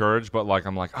 Not discouraged, but like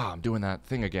I'm like, oh, I'm doing that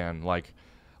thing again. Like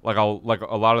I'll like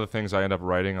a lot of the things I end up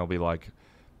writing, I'll be like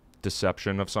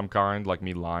deception of some kind, like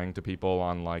me lying to people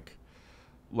on like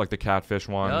the catfish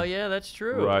one. Oh yeah, that's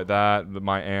true. Right,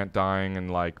 my aunt dying,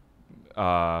 and like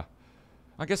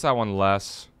I guess that one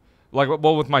less. Like,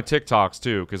 well, with my TikToks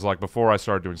too, because like before I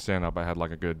started doing stand up, I had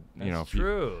like a good, That's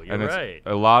true. You're right.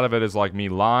 A lot of it is like me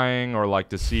lying or like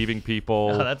deceiving people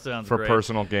Oh, that sounds for great.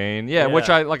 personal gain. Yeah, which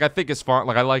I think is fun.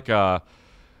 Like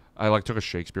I took a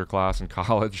Shakespeare class in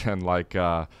college, and like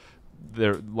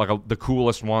they're like the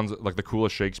coolest ones, like the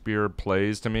coolest Shakespeare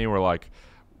plays to me were like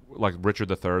Richard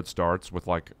III starts with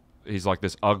like. He's like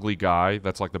this ugly guy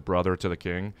that's like the brother to the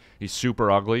king. He's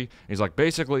super ugly. He's like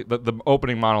basically the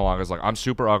opening monologue is like, I'm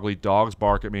super ugly. Dogs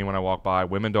bark at me when I walk by.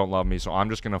 Women don't love me, so I'm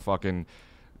just gonna fucking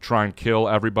try and kill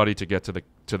everybody to get to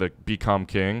the become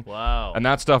king. Wow. And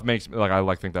that stuff makes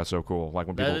I think that's so cool. Like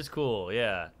when people. That is cool.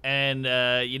 Yeah. And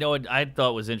you know what I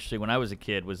thought was interesting when I was a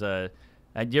kid was did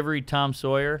you ever read Tom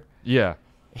Sawyer? Yeah.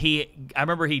 I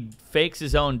remember he fakes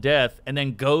his own death and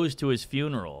then goes to his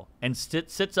funeral and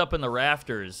sits up in the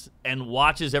rafters and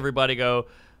watches everybody go,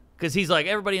 because he's like,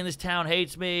 everybody in this town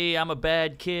hates me, I'm a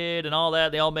bad kid and all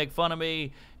that, they all make fun of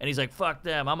me, and he's like, fuck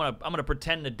them, I'm gonna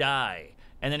pretend to die.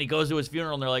 And then he goes to his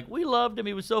funeral and they're like, we loved him,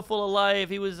 he was so full of life,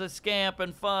 he was a scamp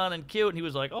and fun and cute, and he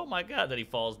was like, oh my god. Then he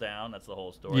falls down. That's the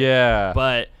whole story. Yeah.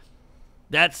 But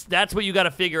that's what you got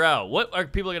to figure out. What are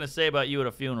people going to say about you at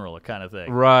a funeral, kind of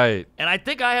thing? Right. And I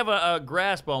think I have a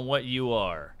grasp on what you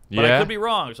are. But Yeah? I could be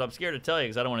wrong, so I'm scared to tell you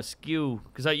because I don't want to skew.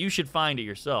 Because you should find it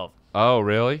yourself. Oh,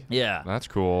 really? Yeah. That's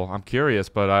cool. I'm curious,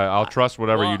 but I'll trust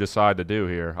whatever you decide to do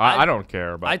here. I don't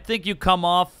care. But I think you come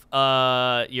off,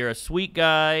 you're a sweet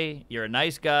guy, you're a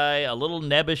nice guy, a little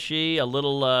nebbishy, a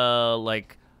little,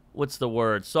 like, what's the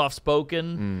word?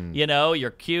 Soft-spoken. You know,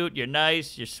 you're cute, you're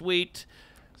nice, you're sweet.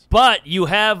 But you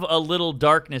have a little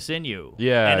darkness in you.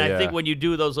 Yeah, And I yeah. think when you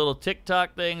do those little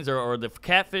TikTok things or the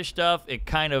catfish stuff, it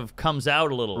kind of comes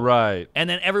out a little. Right. And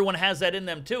then everyone has that in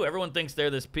them, too. Everyone thinks they're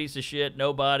this piece of shit,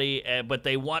 nobody, but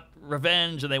they want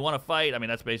revenge and they want to fight. I mean,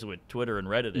 that's basically what Twitter and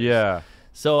Reddit is. Yeah.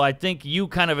 So I think you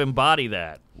kind of embody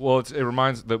that. Well, it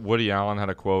reminds that Woody Allen had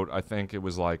a quote. I think it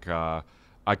was like, I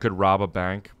could rob a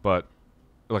bank, but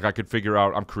like I could figure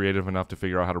out, I'm creative enough to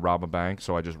figure out how to rob a bank,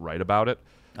 so I just write about it.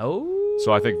 Oh.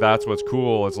 So I think that's what's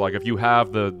cool. It's like if you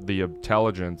have the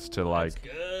intelligence to like,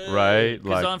 Good. right?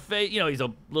 Because Like on he's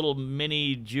a little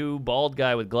mini Jew bald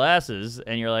guy with glasses,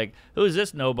 and you're like, who's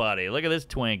this nobody? Look at this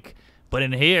twink. But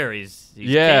in here, he's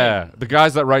yeah, king. the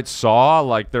guys that write Saw,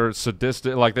 like they're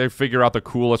sadistic, like they figure out the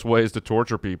coolest ways to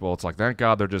torture people. It's like, thank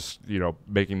God they're just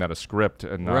making that a script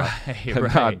and not,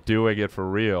 not doing it for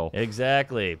real.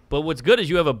 Exactly. But what's good is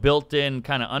you have a built-in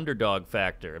kind of underdog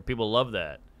factor, and people love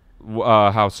that.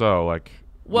 How so? Like,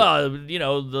 well,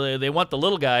 they want the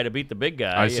little guy to beat the big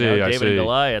guy. I see, David and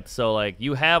Goliath. So like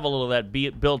you have a little of that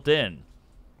built in.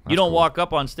 You don't walk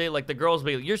up on stage like the girls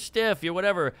be, you're stiff, you're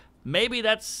whatever. Maybe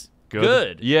that's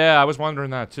good. Yeah, I was wondering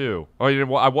that too. Oh,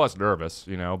 I was nervous,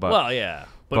 but well, yeah,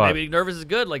 but maybe nervous is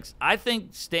good. Like I think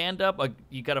stand-up,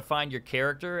 you got to find your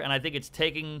character, and I think it's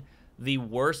taking the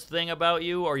worst thing about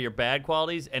you or your bad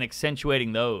qualities and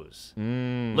accentuating those.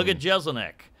 Look at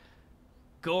Jeselnik.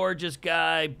 Gorgeous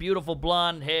guy, beautiful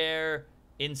blonde hair,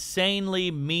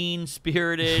 insanely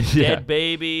mean-spirited, dead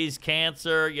babies,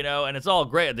 cancer, and it's all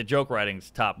great. The joke writing's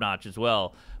top-notch as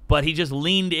well. But he just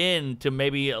leaned in to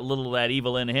maybe a little of that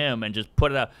evil in him and just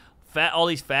put it out. All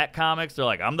these fat comics, they're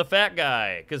like, I'm the fat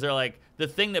guy. Because they're like, the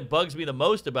thing that bugs me the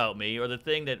most about me or the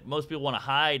thing that most people want to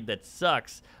hide that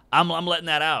sucks, I'm letting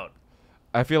that out.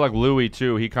 I feel like Louis,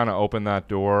 too, he kind of opened that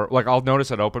door. Like, I'll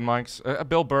notice at open mics,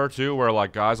 Bill Burr, too, where,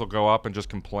 like, guys will go up and just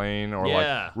complain or,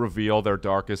 like, reveal their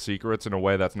darkest secrets in a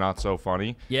way that's not so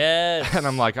funny. Yes. And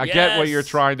I'm like, I get what you're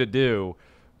trying to do,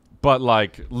 but,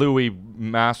 like, Louis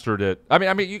mastered it. I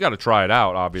mean, you got to try it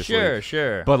out, obviously.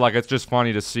 Sure. But, like, it's just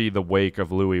funny to see the wake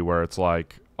of Louis where it's,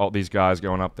 like, all these guys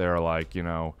going up there, like,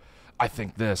 I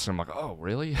think this. And I'm like, oh,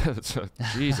 really?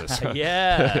 Jesus.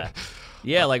 Yeah.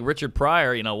 Yeah, like Richard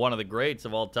Pryor, one of the greats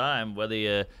of all time, whether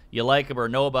you like him or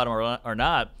know about him or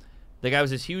not. The guy was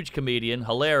this huge comedian,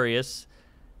 hilarious,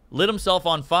 lit himself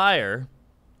on fire,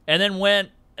 and then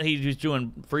he was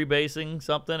doing freebasing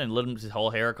something and lit his whole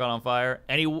hair caught on fire.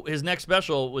 And his next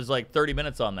special was like 30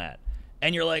 minutes on that.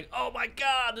 And you're like, oh my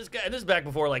God, this guy. And this is back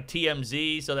before like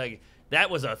TMZ, so that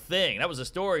was a thing. That was a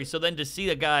story. So then to see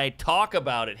a guy talk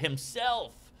about it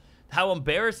himself, how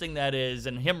embarrassing that is,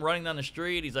 and him running down the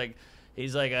street, he's like,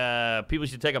 people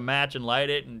should take a match and light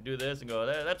it and do this and go,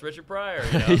 that's Richard Pryor.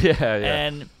 Yeah.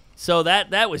 And so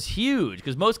that was huge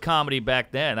because most comedy back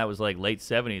then, that was like late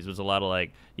 70s, was a lot of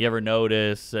like, you ever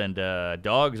notice, and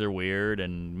dogs are weird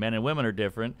and men and women are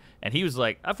different. And he was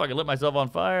like, I fucking lit myself on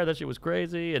fire. That shit was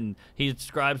crazy. And he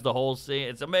describes the whole scene.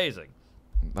 It's amazing.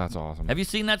 That's awesome. Have you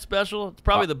seen that special? It's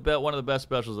probably one of the best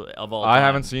specials of all time. I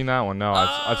haven't seen that one. No,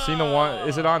 I've seen the one.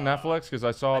 Is it on Netflix? Because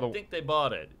I think they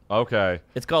bought it. Okay.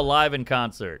 It's called Live in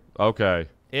Concert. Okay.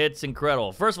 It's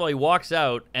incredible. First of all, he walks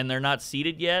out and they're not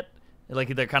seated yet.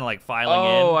 Like they're kind of like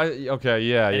filing in. Okay,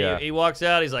 yeah, and he walks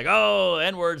out. He's like, "Oh,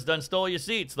 N-words done stole your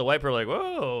seats." The white people are like,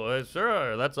 "Whoa,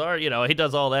 sure, that's our." He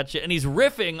does all that shit, and he's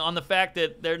riffing on the fact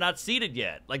that they're not seated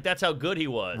yet. Like that's how good he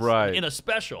was, right? In a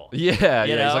special. Yeah.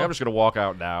 He's like, "I'm just gonna walk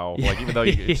out now." Like even though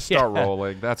you start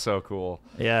rolling, that's so cool.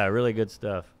 Yeah, really good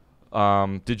stuff.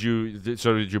 Did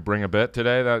you bring a bit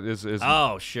today? That is.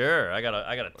 Oh, sure. I got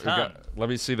a ton. Let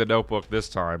me see the notebook this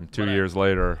time. 2 years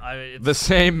later, the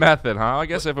same method, huh? I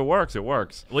guess if it works, it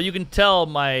works. Well, you can tell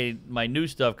my new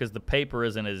stuff because the paper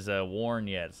isn't as worn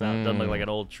yet. So it doesn't look like an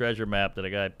old treasure map that a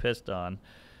guy pissed on.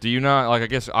 Do you not like? I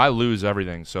guess I lose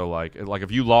everything. So like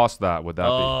if you lost that, would that be?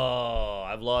 Oh,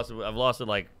 I've lost it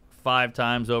like 5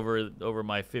 times over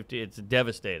my 50. It's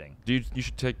devastating. You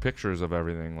should take pictures of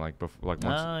everything once.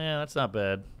 Oh yeah, that's not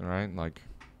bad. Right, like.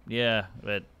 Yeah,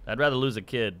 but I'd rather lose a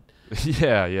kid.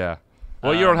 Yeah.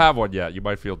 Well, you don't have one yet. You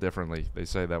might feel differently. They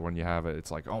say that when you have it,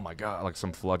 it's like, oh my God, like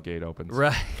some floodgate opens.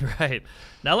 Right.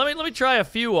 Now let me try a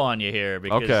few on you here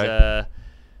because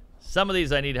some of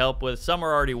these I need help with. Some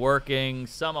are already working.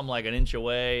 Some I'm like an inch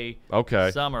away. Okay.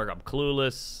 Some I'm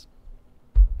clueless.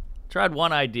 Tried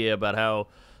one idea about how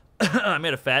I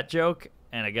made a fat joke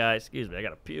and a guy. Excuse me, I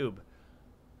got a pube.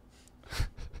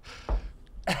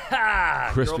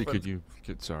 Crispy, could you?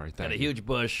 Sorry, got a huge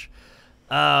bush.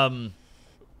 Boy,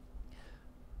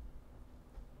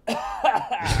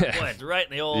 it's right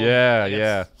in the old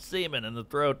semen in the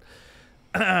throat.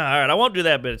 All right, I won't do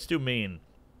that, but it's too mean.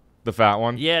 The fat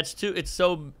one? Yeah,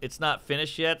 it's not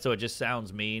finished yet, so it just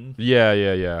sounds mean.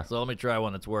 Yeah. So let me try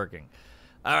one that's working.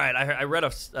 All right, I read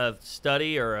a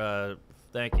study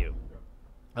thank you.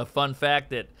 A fun fact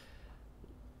that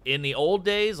in the old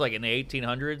days, like in the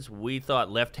 1800s, we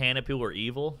thought left-handed people were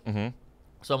evil. Mm-hmm.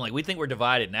 So I'm like, we think we're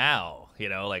divided now,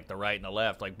 like the right and the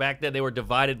left. Like back then, they were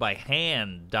divided by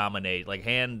hand dominate. Like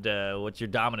hand, what's your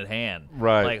dominant hand?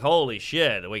 Right. Like holy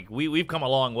shit, like we've come a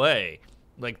long way.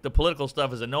 Like the political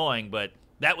stuff is annoying, but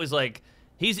that was like,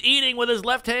 he's eating with his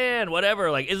left hand,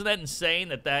 whatever. Like, isn't that insane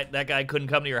that guy couldn't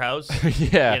come to your house?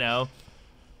 Yeah. You know?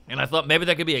 And I thought maybe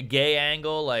that could be a gay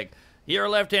angle. Like, you're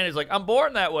left-handed. He's like, I'm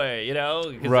born that way, you know?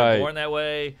 Because Right. I'm born that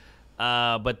way.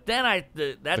 But then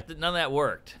none of that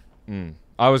worked.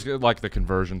 I was like the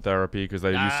conversion therapy because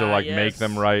they used to like make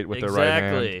them right with their right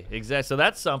hand. Exactly. So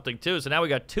that's something too. So now we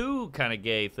got two kind of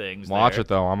gay things. Watch there. it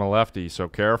though. I'm a lefty, so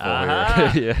careful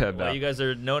here. Yeah. Well, No. you guys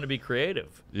are known to be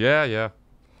creative. Yeah.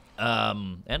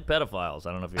 And pedophiles.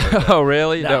 I don't know if you heard that. Oh,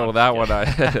 really? No, No, that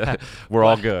one. We're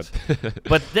all good.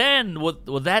 But then, well,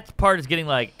 that part is getting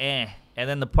like, eh. And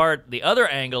then the other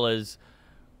angle is,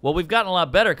 well, we've gotten a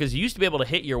lot better because you used to be able to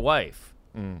hit your wife.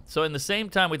 So in the same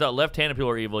time we thought left-handed people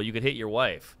were evil, you could hit your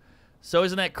wife. So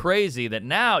isn't that crazy that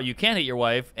now you can't hit your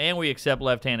wife and we accept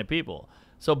left-handed people?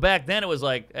 So back then it was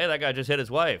like, hey, that guy just hit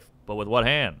his wife, but with what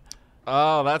hand?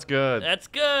 Oh, that's good. That's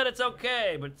good. It's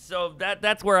okay. But so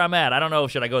that's where I'm at. I don't know.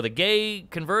 Should I go the gay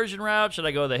conversion route? Should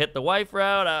I go the hit the wife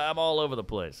route? I'm all over the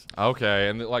place. Okay,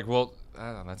 and like, well,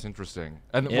 that's interesting.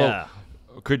 And Yeah.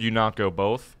 well, could you not go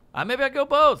both? Maybe I go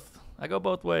both. I go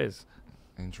both ways.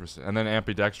 Interesting. And then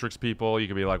ambidextrous people, you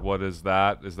could be like, what is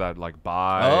that? Is that like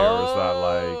bi, or is that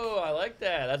like? Oh, I like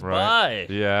that. That's Right.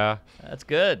 bi. Yeah. That's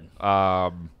good.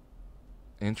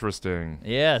 Interesting.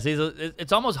 Yeah. See,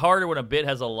 it's almost harder when a bit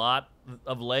has a lot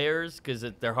of layers because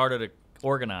they're harder to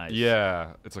organize.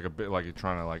 Yeah, it's like a bit like you're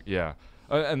trying to like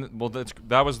and well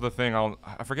that was the thing.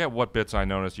 I forget what bits I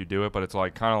noticed you do it, but it's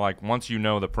like kind of like once you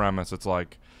know the premise, it's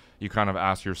like you kind of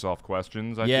ask yourself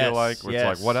questions. I feel like where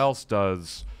it's like what else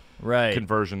does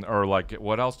conversion or like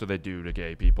what else do they do to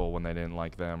gay people when they didn't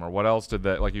like them, or what else did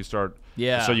they like you start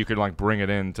so you could like bring it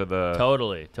into the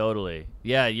totally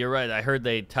yeah, you're right. I heard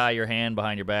they tie your hand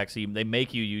behind your back so they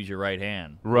make you use your right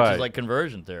hand, right, which is like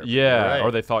conversion therapy. Right. Or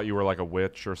they thought you were like a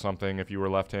witch or something if you were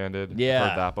left-handed. Yeah,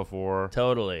 heard that before.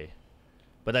 Totally.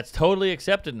 But that's totally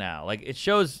accepted now. Like it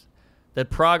shows that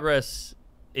progress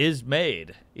is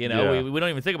made, you know. We don't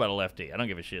even think about a lefty. I don't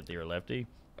give a shit that you're a lefty.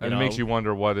 And it makes you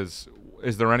wonder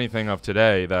is there anything of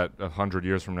today that 100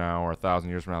 years from now or 1,000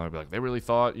 years from now they'll be like, they really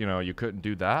thought, you couldn't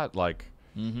do that? Like,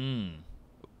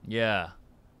 yeah,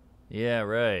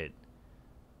 right.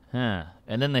 Huh.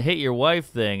 And then the hit your wife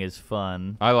thing is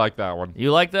fun. I like that one.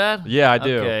 You like that? Yeah, I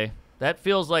do. Okay. That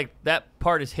feels like that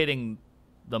part is hitting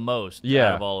the most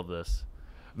out of all of this.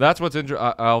 That's what's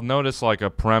interesting. I'll notice like a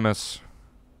premise.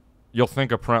 You'll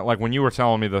think like when you were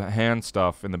telling me the hand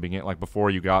stuff in the beginning, like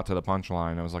before you got to the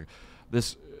punchline, I was like,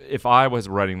 this. If I was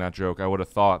writing that joke, I would have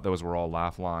thought those were all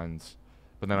laugh lines.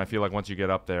 But then I feel like once you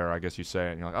get up there, I guess you say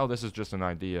it, and you're like, oh, this is just an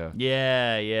idea.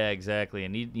 Yeah, exactly.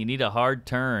 And you need a hard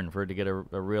turn for it to get a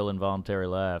real involuntary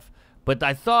laugh. But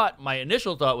I thought, my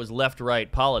initial thought was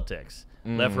left-right politics.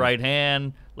 Left-right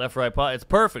hand, left-right politics. It's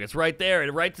perfect. It's right there.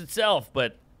 It writes itself.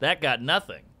 But that got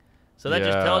nothing. So that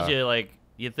just tells you, like,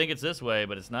 you think it's this way,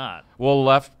 but it's not. Well,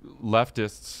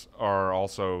 leftists are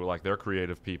also like they're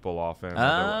creative people often.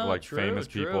 Like famous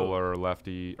people are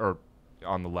lefty or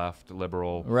on the left,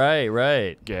 liberal.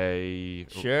 Right. Gay.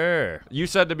 Sure. You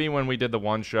said to me when we did the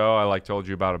one show, I like told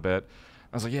you about a bit.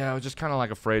 I was like, yeah, I was just kind of like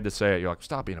afraid to say it. You're like,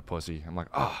 stop being a pussy. I'm like,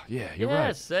 oh, yeah, you're right.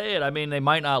 Yeah, say it. I mean, they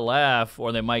might not laugh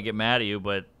or they might get mad at you,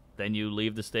 but then you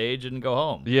leave the stage and go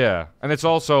home. Yeah, and it's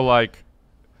also like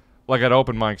at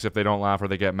open mics, if they don't laugh or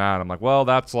they get mad, I'm like, well,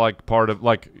 that's like part of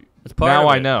like. It's part now of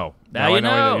I it. know. Now I know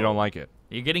that you don't like it.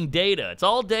 You're getting data. It's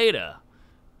all data.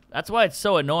 That's why it's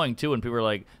so annoying too when people are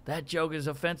like, "That joke is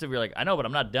offensive." You're like, "I know, but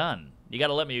I'm not done. You got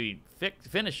to let me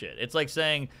finish it." It's like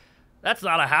saying, "That's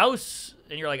not a house,"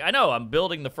 and you're like, "I know. I'm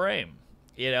building the frame."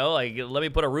 You know, like let me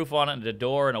put a roof on it and a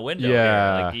door and a window.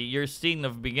 Yeah. Here. Like you're seeing the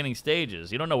beginning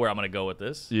stages. You don't know where I'm going to go with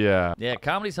this. Yeah. Yeah.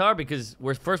 Comedy's hard because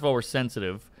first of all we're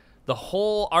sensitive. The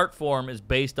whole art form is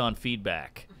based on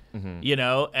feedback, you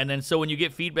know? And then so when you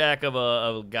get feedback of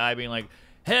a guy being like,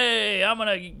 hey, I'm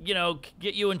going to,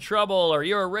 get you in trouble or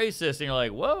you're a racist. And you're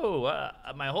like, whoa,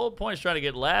 my whole point is trying to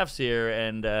get laughs here.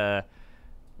 And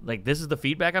like, this is the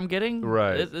feedback I'm getting?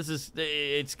 Right.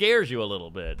 It scares you a little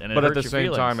bit. And but at the your same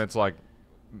feelings. time, it's like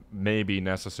maybe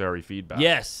necessary feedback.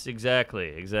 Yes,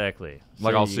 exactly.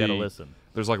 Like so I'll you see, gotta listen.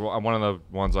 There's like one of the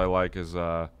ones I like is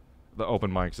the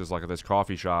open mics is like at this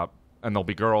coffee shop, and there'll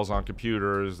be girls on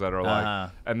computers that are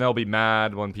like, and they'll be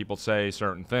mad when people say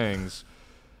certain things,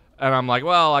 and I'm like,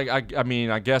 well, I mean,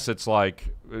 I guess it's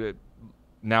like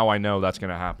now I know that's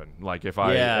gonna happen. Like if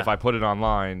I put it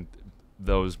online,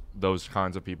 those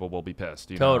kinds of people will be pissed.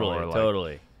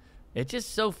 Totally. It's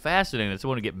just so fascinating that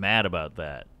someone would get mad about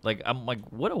that. Like I'm like,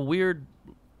 what a weird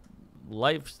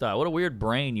lifestyle, what a weird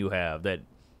brain you have that,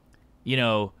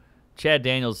 Chad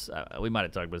Daniels, we might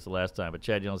have talked about this the last time, but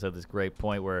Chad Daniels had this great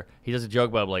point where he does a joke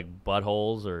about like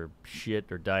buttholes or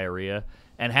shit or diarrhea,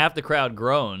 and half the crowd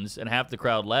groans and half the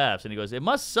crowd laughs, and he goes, "It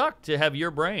must suck to have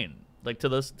your brain like to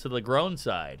the groan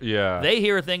side." Yeah. They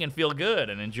hear a thing and feel good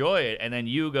and enjoy it, and then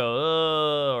you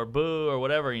go or boo or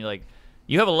whatever, and you're like,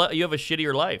 you have a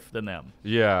shittier life than them.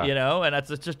 Yeah. You know, and that's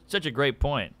just such a great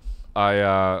point.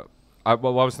 Well, I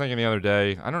was thinking the other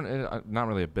day, not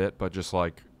really a bit, but just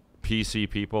like PC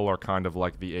people are kind of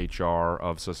like the HR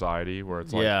of society, where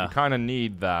it's like you kind of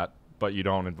need that, but you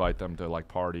don't invite them to like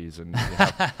parties and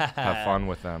have fun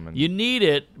with them. And you need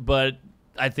it, but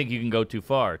I think you can go too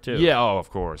far too. Yeah. Oh, of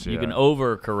course. Yeah. You can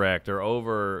overcorrect or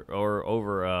over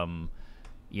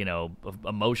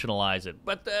emotionalize it.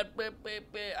 But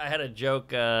I had a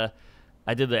joke. I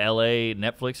did the LA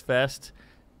Netflix Fest,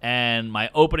 and my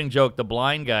opening joke, the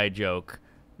blind guy joke,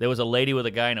 there was a lady with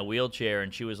a guy in a wheelchair,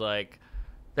 and she was like,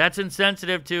 "That's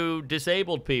insensitive to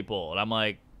disabled people." And I'm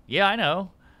like, "Yeah, I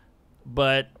know,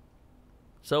 but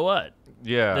so what?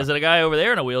 Yeah. There's a guy over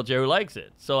there in a wheelchair who likes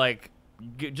it. So like,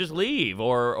 just leave,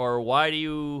 or why do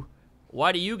you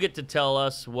get to tell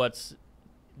us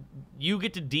you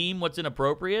get to deem what's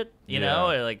inappropriate? You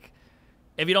know, like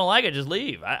if you don't like it, just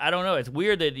leave. I don't know. It's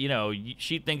weird that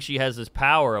she thinks she has this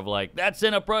power of like that's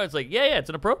inappropriate. It's like yeah, it's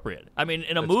inappropriate. I mean,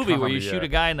 in a movie where you shoot a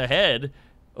guy in the head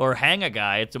or hang a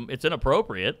guy, it's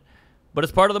inappropriate. But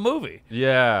it's part of the movie.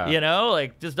 Yeah. You know,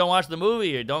 like, just don't watch the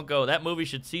movie or don't go, that movie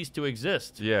should cease to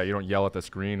exist. Yeah, you don't yell at the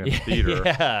screen in the theater.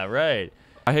 Yeah, right.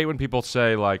 I hate when people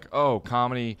say, like, oh,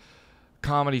 comedy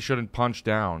shouldn't punch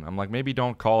down. I'm like, maybe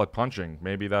don't call it punching.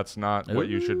 Maybe that's not what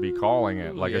you should be calling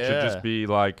it. Like, it should just be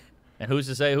like... And who's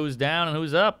to say who's down and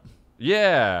who's up?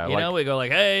 Yeah. You know, we go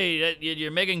like, hey,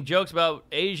 you're making jokes about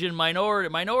Asian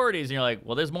minorities. And you're like,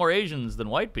 well, there's more Asians than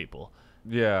white people.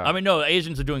 Yeah. I mean, no,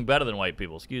 Asians are doing better than white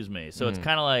people, excuse me. So it's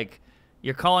kind of like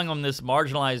you're calling them this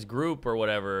marginalized group or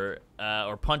whatever,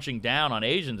 or punching down on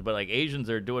Asians, but like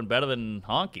Asians are doing better than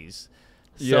honkies.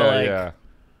 So,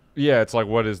 yeah, it's like,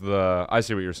 what is the... I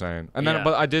see what you're saying. And then,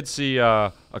 but I did see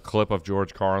a clip of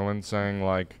George Carlin saying,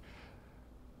 like,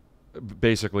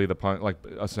 basically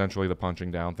essentially the punching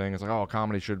down thing. It's like, oh,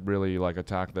 comedy should really, like,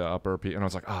 attack the upper people. And I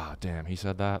was like, damn, he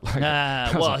said that?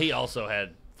 Like, well, he also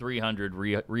had 300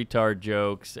 retard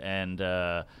jokes, and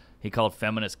he called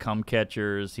feminists cum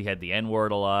catchers. He had the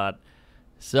N-word a lot.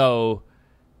 So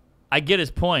I get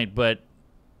his point, but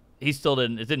he still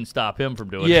didn't. It didn't stop him from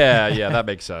doing it. Yeah, that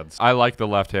makes sense. I like the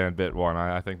left hand bit one.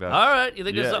 I think that's all right. You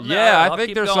think there's something there? Yeah, I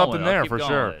think there's something there for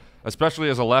sure. Especially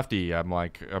as a lefty, I'm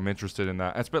interested in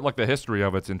that. It's a bit like the history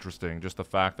of it's interesting. Just the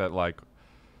fact that like.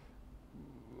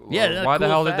 Yeah, why the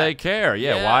hell did they care?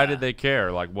 Yeah, why did they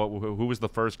care? Like, who was the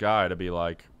first guy to be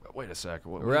like, wait a sec.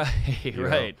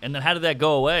 Right. And then how did that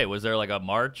go away? Was there like a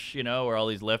march, where all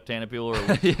these left-handed people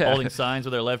were holding signs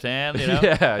with their left hand, Hey,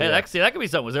 that could be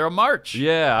something. Was there a march?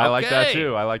 Yeah, I like that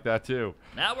too.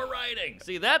 Now we're writing.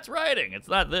 See, that's writing. It's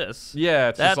not this. Yeah,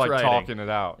 it's that's just like writing. talking it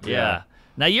out. Yeah.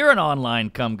 Now you're an online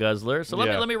cum guzzler, so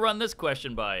let me run this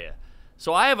question by you.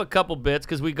 So I have a couple bits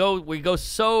because we go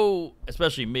so,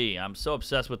 especially me, I'm so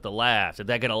obsessed with the laughs. Is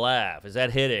that gonna laugh? Is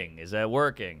that hitting? Is that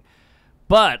working?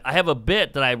 But I have a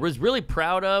bit that I was really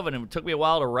proud of, and it took me a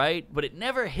while to write, but it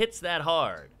never hits that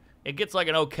hard. It gets like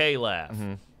an okay laugh.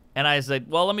 Mm-hmm. And I said,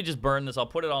 well, let me just burn this. I'll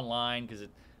put it online because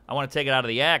I want to take it out of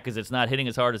the act because it's not hitting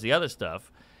as hard as the other stuff.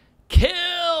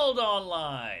 Killed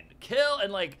online.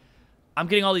 And like, I'm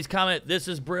getting all these comments, this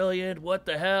is brilliant, what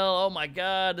the hell, oh my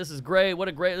God, this is great,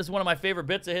 this is one of my favorite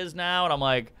bits of his now, and I'm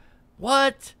like,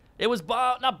 what? It was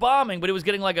not bombing, but it was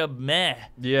getting like a meh laugh.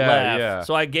 Yeah.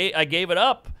 So I gave it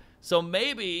up. So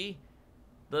maybe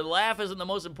the laugh isn't the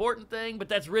most important thing, but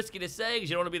that's risky to say because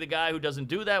you don't want to be the guy who doesn't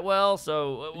do that well,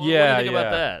 so what do you think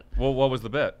about that? Well, what was the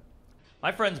bit?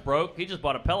 My friend's broke, he just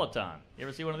bought a Peloton. You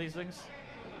ever see one of these things?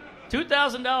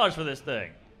 $2,000 for this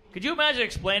thing. Could you imagine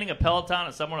explaining a Peloton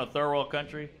to someone in a third world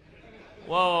country?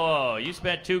 Whoa, you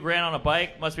spent $2,000 on a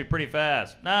bike? Must be pretty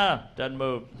fast. Nah, doesn't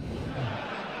move.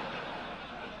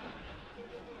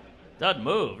 Doesn't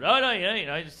move. Oh, no,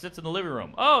 it just sits in the living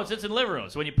room. Oh, it sits in the living room.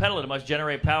 So when you pedal it, it must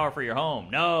generate power for your home.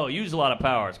 No, use a lot of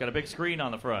power. It's got a big screen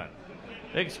on the front.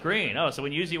 Big screen. Oh, so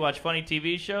when you usually watch funny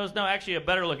TV shows? No, actually a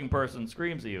better-looking person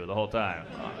screams at you the whole time.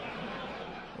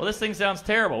 Well, this thing sounds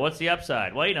terrible. What's the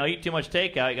upside? Well, eat too much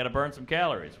takeout, you got to burn some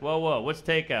calories. Whoa, what's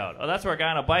takeout? Oh, that's where a guy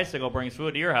on a bicycle brings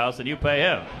food to your house and you pay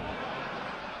him.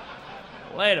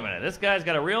 Wait a minute, this guy's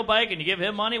got a real bike and you give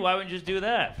him money? Why wouldn't you just do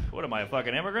that? What am I, a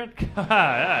fucking immigrant?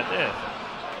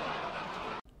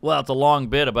 Well, it's a long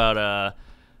bit about,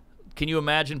 can you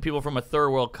imagine people from a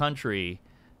third world country,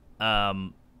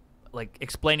 like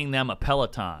explaining them a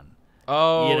Peloton?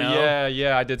 Oh, you know?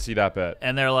 yeah, I did see that bit.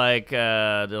 And they're like,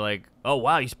 oh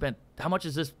wow, you spent how much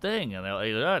is this thing? And they're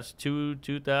like, oh, it's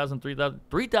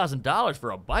 $3,000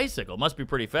 for a bicycle. Must be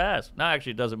pretty fast. No,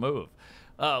 actually, it doesn't move.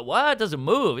 What? It doesn't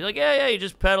move? You're like, yeah, you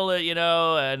just pedal it, you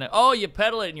know, and you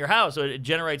pedal it in your house, so it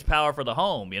generates power for the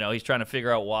home. You know, he's trying to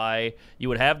figure out why you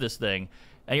would have this thing.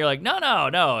 And you're like,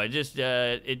 no, it just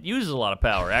it uses a lot of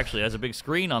power. Actually, it has a big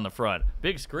screen on the front.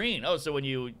 Big screen. Oh, so when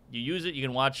you use it, you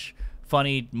can watch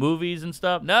funny movies and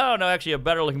stuff. No, actually, a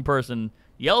better looking person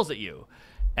yells at you.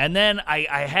 And then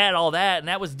I had all that, and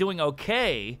that was doing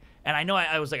okay. And I know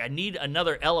I was like, I need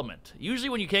another element. Usually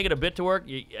when you can't get a bit to work,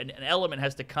 an element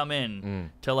has to come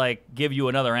in to like give you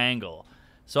another angle.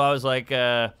 So I was like,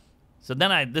 so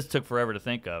then this took forever to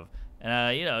think of.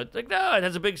 And, you know, it's like, no, it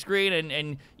has a big screen,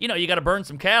 and you know, you got to burn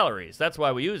some calories. That's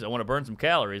why we use it. I want to burn some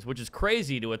calories, which is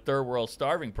crazy to a third world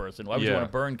starving person. Why would you want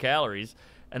to burn calories?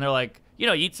 And they're like, you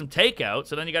know, you eat some takeout,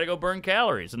 so then you got to go burn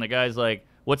calories. And the guy's like,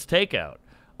 what's takeout?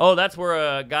 Oh, that's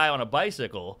where a guy on a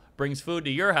bicycle brings food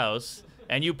to your house,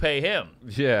 and you pay him.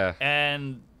 Yeah.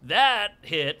 And that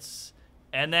hits,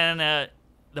 and then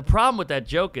the problem with that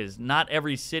joke is not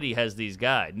every city has these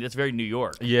guys. It's very New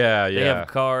York. Yeah. They have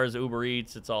cars, Uber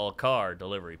Eats. It's all car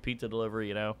delivery, pizza delivery,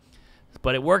 you know.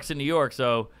 But it works in New York,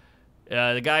 so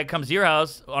the guy comes to your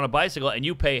house on a bicycle, and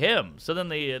you pay him. So then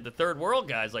the third world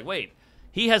guy's like, wait,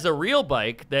 he has a real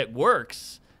bike that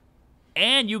works,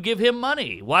 and you give him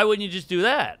money. Why wouldn't you just do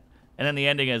that? And then the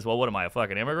ending is, well, what am I, a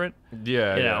fucking immigrant?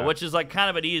 Yeah, you know, which is like kind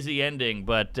of an easy ending,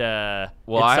 but it I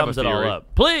have sums a it all theory.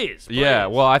 up. Please. Yeah,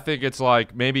 well, I think it's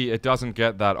like maybe it doesn't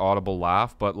get that audible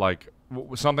laugh, but like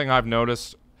something I've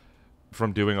noticed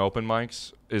from doing open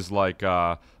mics is like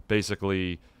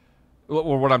basically,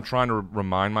 or what I'm trying to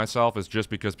remind myself is just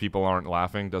because people aren't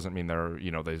laughing doesn't mean they're, you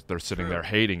know, they're sitting there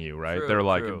hating you, right? True, they're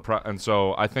like, true. and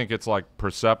so I think it's like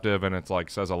perceptive, and it's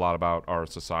like says a lot about our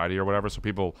society or whatever. So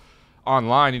people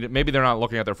online, maybe they're not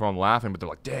looking at their phone laughing, but they're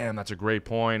like, damn, that's a great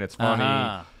point, it's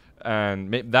funny.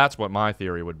 And that's what my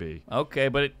theory would be. Okay,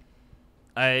 but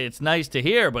it's nice to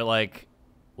hear, but like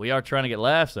we are trying to get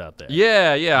laughs out there.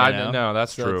 Yeah, You know? I know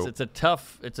that's So true. It's a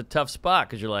tough spot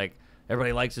because you're like,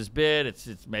 everybody likes this bit. It's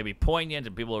maybe poignant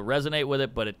and people will resonate with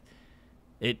it, but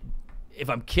it if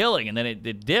I'm killing and then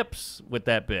it dips with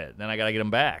that bit, then I got to get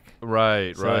them back.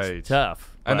 Right, So right. it's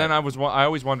tough. And but- then I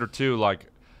always wonder too, like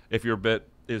if your bit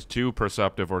is too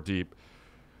perceptive or deep,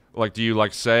 like do you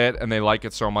like say it and they like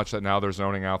it so much that now they're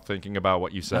zoning out thinking about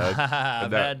what you said?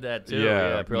 I've had that too.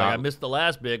 Yeah, People are like, I missed the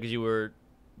last bit because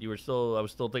I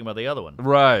was still thinking about the other one.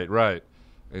 Right.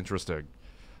 Interesting.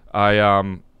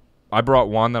 I brought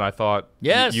one that I thought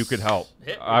Yes. you could help.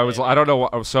 Hit me, I baby. don't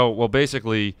know. Well,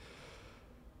 basically,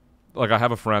 like I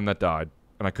have a friend that died,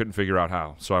 and I couldn't figure out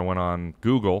how. So I went on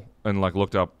Google and like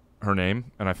looked up her name,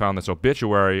 and I found this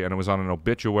obituary, and it was on an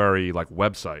obituary like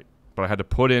website. But I had to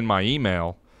put in my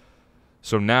email.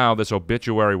 So now this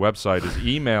obituary website is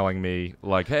emailing me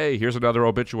like, hey, here's another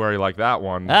obituary like that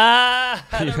one. They're Yeah.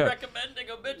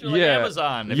 recommending obituary like Yeah.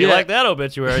 Amazon. If Yeah. you like that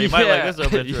obituary, you might like this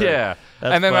obituary. Yeah.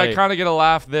 That's and then funny. I kind of get a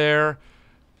laugh there.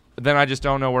 Then I just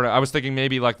don't know where I was thinking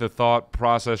maybe like the thought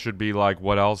process should be like,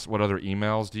 what else? What other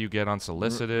emails do you get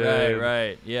unsolicited?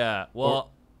 Right. Yeah.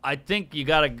 Well, I think you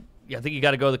gotta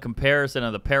go the comparison or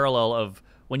the parallel of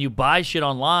when you buy shit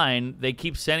online, they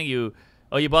keep sending you,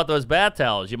 oh, you bought those bath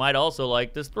towels. You might also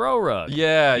like this throw rug.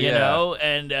 Yeah, You yeah. know,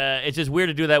 and it's just weird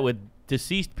to do that with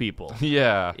deceased people.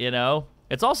 Yeah. You know,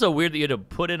 it's also weird that you had to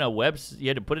put in your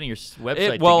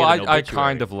website. Well, to get an I obituary.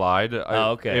 kind of lied.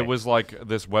 okay. It was like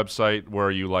this website where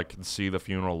you like can see the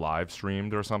funeral live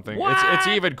streamed or something. What? It's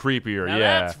even creepier. Now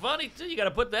yeah. that's funny too. You got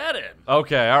to put that in.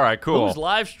 Okay. All right. Cool. Who's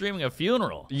live streaming a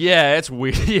funeral? Yeah, it's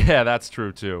weird. Yeah, that's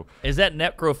true too. Is that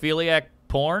necrophiliac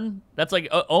porn? That's like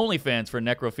OnlyFans for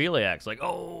necrophiliacs. Like,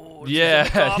 oh, it's Yeah,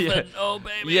 just in the coffin. yeah. Oh,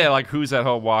 baby. Yeah, like who's at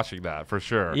home watching that for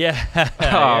sure. Yeah.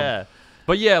 Yeah.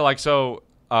 But yeah, like but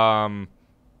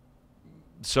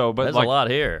There's like a lot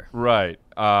here. right.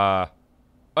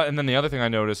 And then the other thing I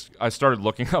noticed, I started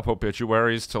looking up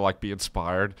obituaries to like be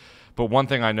inspired. But one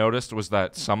thing I noticed was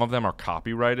that some of them are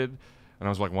copyrighted, and I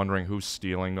was like wondering who's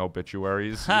stealing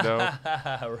obituaries. You know?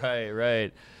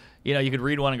 Right. You know, you could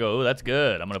read one and go, oh, that's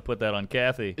good. I'm gonna put that on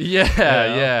Kathy.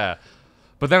 Yeah.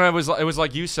 But then it was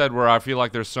like you said, where I feel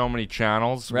like there's so many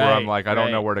channels where I'm like I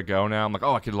don't know where to go now. I'm like,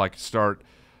 oh, I could like start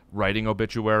writing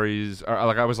obituaries, or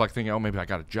like I was like thinking, oh, maybe I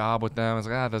got a job with them. I was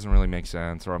like, it doesn't really make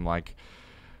sense. Or I'm like,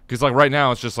 because like right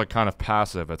now it's just like kind of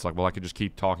passive. It's like, well, I could just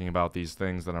keep talking about these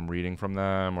things that I'm reading from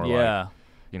them, or like,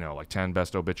 you know, like 10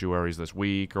 best obituaries this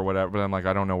week or whatever. But I'm like,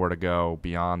 I don't know where to go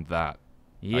beyond that.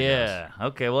 Yeah.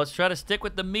 Okay. Well, let's try to stick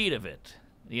with the meat of it.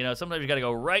 You know, sometimes you got to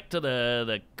go right to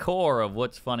the core of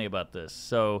what's funny about this.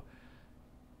 So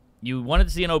you wanted to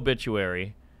see an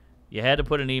obituary, you had to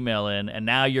put an email in, and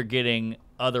now you're getting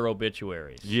other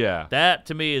obituaries. Yeah. That,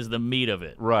 to me, is the meat of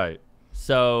it. Right.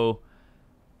 So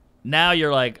now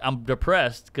you're like, I'm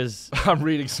depressed because I'm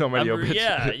reading so many obituaries.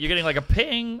 Yeah, you're getting like a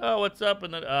ping. Oh, what's up?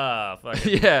 And then, fuck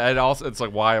it. Yeah, and also it's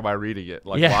like, why am I reading it?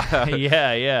 Like, Yeah,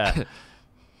 why? yeah.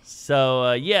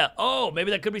 So, yeah. Oh,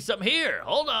 maybe that could be something here.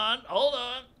 Hold on.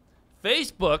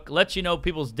 Facebook lets you know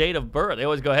people's date of birth. They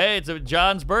always go, hey, it's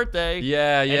John's birthday.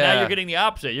 Yeah, and now you're getting the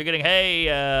opposite. You're getting, hey,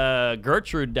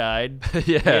 Gertrude died.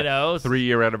 Yeah. You know?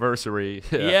 3-year anniversary.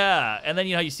 Yeah. And then,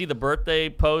 you see the birthday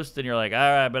post, and you're like, all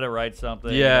right, I better write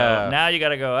something. Yeah. Now you got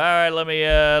to go, all right, let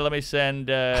me send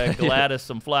Gladys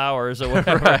some flowers or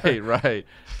whatever. Right.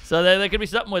 So there could be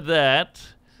something with that.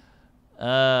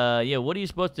 Yeah, what are you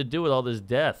supposed to do with all this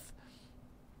death?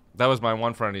 That was my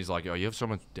one friend. He's like, "Oh, you have so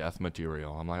much death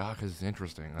material." I'm like, "Oh, because it's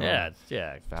interesting." It's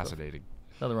Fascinating.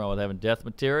 Nothing wrong with having death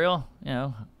material.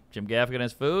 Jim Gaffigan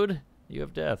has food. You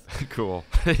have death. Cool.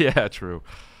 Yeah, true.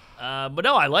 But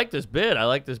no, I like this bit.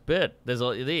 You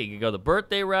could go the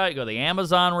birthday route. You go the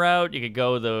Amazon route. You could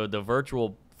go the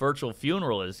virtual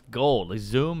funeral is gold. The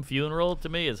Zoom funeral to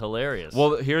me is hilarious.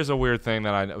 Well, here's a weird thing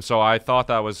that I know. So I thought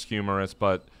that was humorous,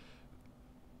 but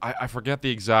I forget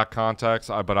the exact context,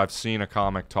 but I've seen a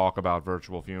comic talk about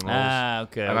virtual funerals.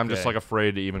 Okay. And I'm just like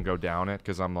afraid to even go down it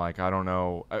because I'm like, I don't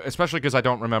know, especially because I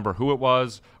don't remember who it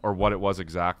was or what it was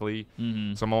exactly.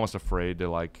 Mm-hmm. So I'm almost afraid to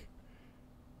like,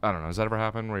 I don't know. Has that ever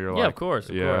happened where you're like, yeah, of course.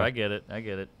 I get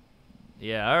it.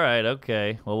 Yeah. All right.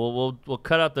 Okay. Well, we'll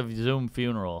cut out the Zoom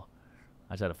funeral.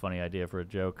 I just had a funny idea for a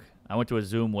joke. I went to a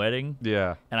Zoom wedding.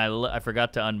 Yeah. And I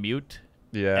forgot to unmute.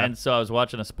 Yeah. And so I was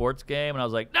watching a sports game, and I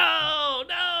was like, no.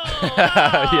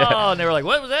 Yeah. And they were like,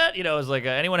 what was that? It was like,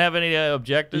 anyone have any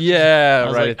objectives? Yeah, I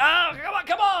was right. like, oh,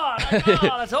 come on.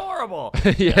 Oh, that's horrible.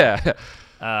 Yeah.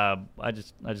 I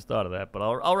just thought of that, but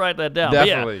I'll write that down.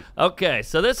 Definitely. Yeah. Okay,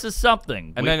 so this is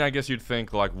something. And then I guess you'd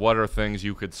think, like, what are things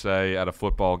you could say at a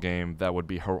football game that would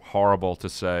be horrible to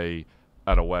say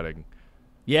at a wedding?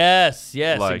 Yes,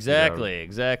 like,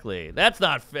 exactly. That's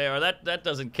not fair. That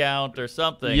doesn't count or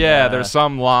something. Yeah, there's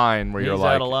some line where you're he's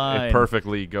like, out of line. it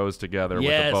perfectly goes together with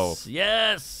the both.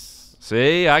 Yes.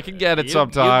 See, I can get it You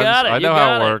sometimes. got it, I you know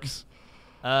how got it it. works.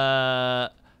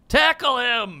 Tackle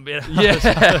him.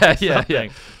 Yeah.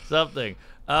 Something.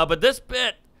 But this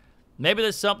bit, maybe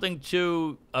there's something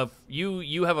to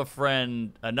you have a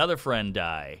friend, another friend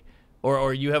die,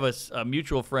 or you have a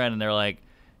mutual friend, and they're like,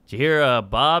 did you hear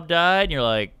Bob died? And you're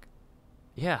like,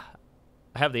 yeah,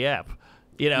 I have the app.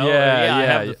 I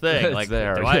have the thing. It's Like,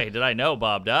 there. did I know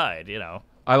Bob died?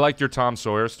 I liked your Tom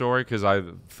Sawyer story because I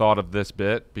thought of this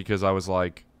bit because I was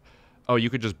like, oh, you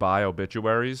could just buy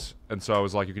obituaries. And so I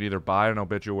was like, you could either buy an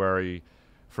obituary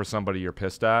for somebody you're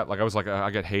pissed at. Like, I was like, I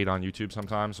get hate on YouTube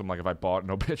sometimes. So I'm like, if I bought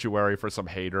an obituary for some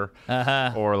hater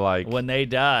or like when they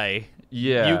die,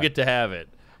 you get to have it.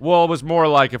 Well, it was more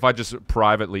like if I just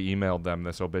privately emailed them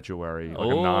this obituary, like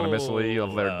anonymously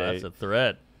of their date. That's a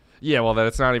threat. Yeah, well, then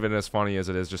it's not even as funny as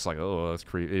it is just like, oh, that's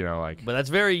creepy, like. But that's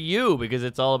very you because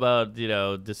it's all about,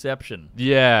 deception.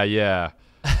 Yeah.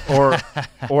 Or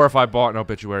if I bought an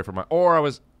obituary for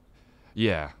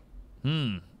yeah.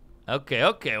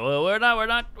 Okay. Well, we're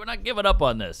not giving up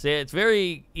on this. It's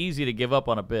very easy to give up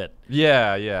on a bit.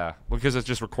 Yeah. Because it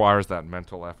just requires that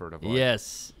mental effort of like.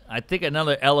 Yes. I think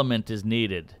another element is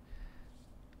needed.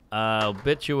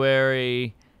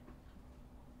 Obituary.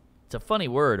 It's a funny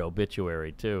word,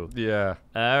 obituary, too. Yeah.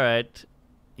 All right.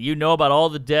 You know about all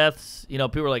the deaths.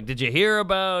 People are like, did you hear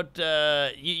about...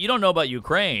 you don't know about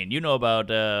Ukraine. You know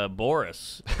about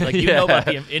Boris. Like, you know about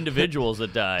the individuals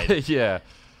that died. Yeah.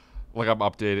 Like, I'm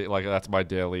updated. Like, that's my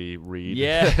daily read.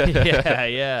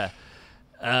 Yeah.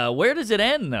 Where does it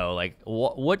end, though? Like,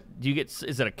 what do you get?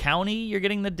 Is it a county you're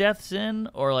getting the deaths in?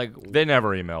 Or, like... They never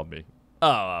emailed me.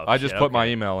 Oh, I just put my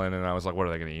email in, and I was like, what, are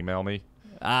they going to email me?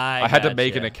 I had to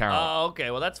make an account. Oh,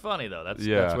 okay. Well, that's funny, though. That's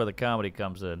where the comedy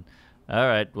comes in. All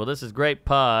right. Well, this is great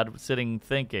pod, sitting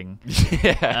thinking.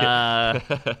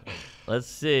 Let's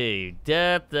see.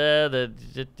 How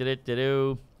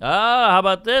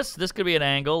about this? This could be an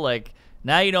angle. Like,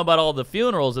 now you know about all the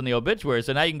funerals and the obituaries,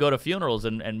 so now you can go to funerals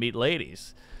and meet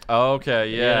ladies.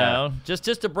 Okay, yeah. Just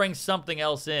to bring something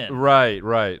else in. Right.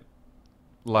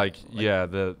 Like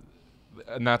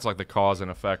and that's like the cause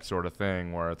and effect sort of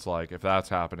thing where it's like, if that's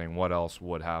happening, what else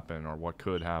would happen or what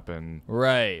could happen?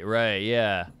 Right,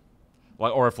 yeah.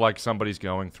 Like, or if like somebody's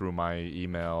going through my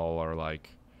email or like.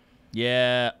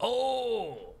 Yeah.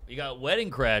 Oh, you got wedding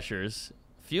crashers,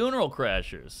 funeral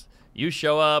crashers. You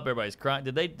show up, everybody's crying.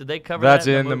 Did they cover That's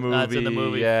that in the movie. That's in the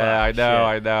movie. Yeah, Fuck, I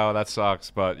shit. know. That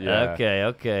sucks, but yeah.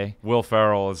 Okay. Will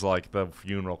Ferrell is like the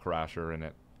funeral crasher in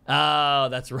it. Oh,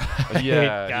 that's right.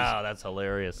 Yeah, God, that's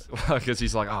hilarious. Because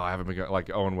he's like, oh, I haven't been like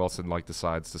Owen Wilson like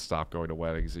decides to stop going to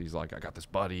weddings. He's like, I got this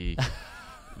buddy.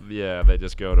 Yeah, they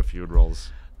just go to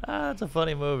funerals. That's a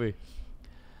funny movie.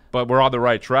 But we're on the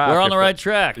right track. We're on the right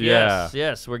track. Yeah.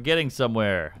 Yes, we're getting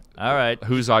somewhere. All right.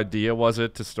 Whose idea was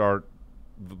it to start,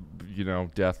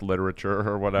 death literature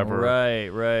or whatever?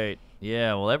 Right.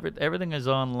 Yeah, well, everything is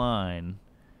online.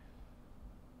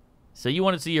 So you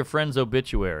want to see your friend's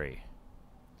obituary?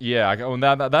 Yeah, and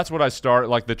that's what I start.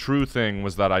 Like the true thing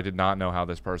was that I did not know how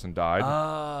this person died.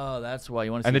 Oh, that's why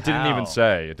you want to see. And it didn't how. even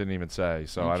say. It didn't even say.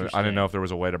 So I didn't Interesting. know if there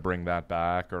was a way to bring that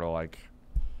back or to like.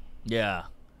 Yeah,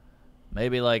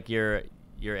 maybe like your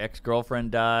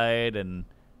ex-girlfriend died, and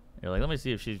you're like, let me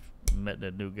see if she's met a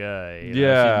new guy. Yeah.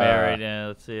 She's married. And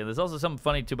let's see. There's also something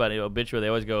funny too about the obituary. They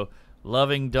always go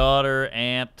loving daughter,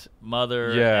 aunt,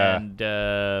 mother, Yeah.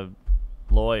 and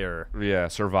lawyer. Yeah,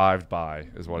 survived by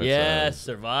is what it Yes, says.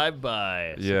 survived by.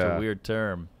 It's such Yeah. a weird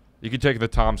term. You could take the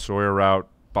Tom Sawyer route,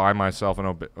 buy myself an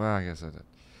Well, I guess I did.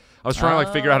 I was trying to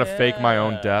like figure out how to fake my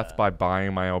own death by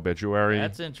buying my obituary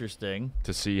That's interesting.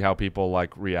 to see how people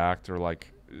like react or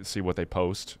like see what they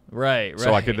post. Right.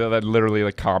 So I could literally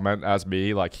like comment as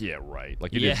me, like, yeah, right.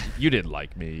 Like Yeah. you didn't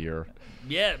like me or.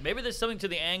 Yeah, maybe there's something to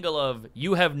the angle of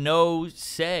you have no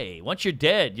say. Once you're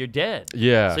dead, you're dead.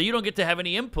 Yeah. So you don't get to have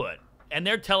any input. And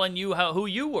they're telling you who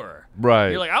you were. Right.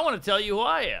 You're like, I want to tell you who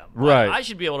I am. Right. I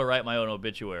should be able to write my own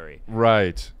obituary.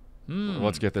 Right.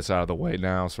 Let's get this out of the way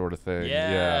now, sort of thing.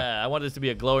 Yeah. I want this to be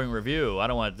a glowing review. I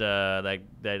don't want that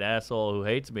asshole who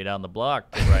hates me down the block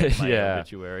to write my Yeah.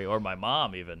 obituary, or my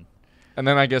mom even. And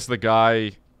then I guess the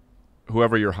guy,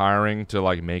 whoever you're hiring to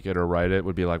like make it or write it,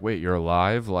 would be like, wait, you're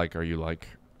alive? Like, are you like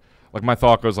my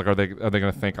thought goes like, are they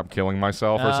gonna think I'm killing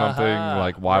myself or something?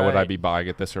 Like, why would I right. be buying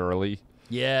it this early?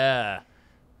 Yeah.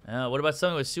 What about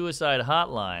something with Suicide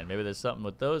Hotline? Maybe there's something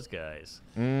with those guys.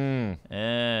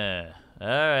 Yeah. All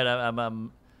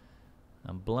right.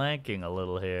 I'm blanking a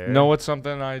little here. Know what's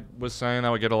something I was saying that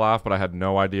would get a laugh, but I had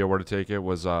no idea where to take it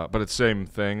was. But it's same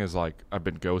thing as like I've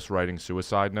been ghostwriting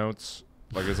suicide notes.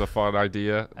 Like, it's a fun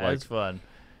idea. That's like fun.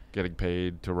 getting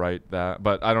paid to write that,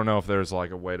 but I don't know if there's like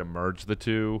a way to merge the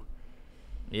two.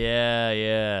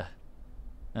 Yeah.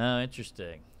 Oh,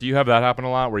 interesting. Do you have that happen a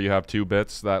lot, where you have two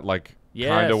bits that like kind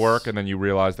Yes. of work, and then you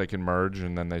realize they can merge,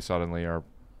 and then they suddenly are?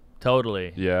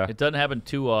 Totally. Yeah. It doesn't happen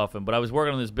too often, but I was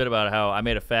working on this bit about how I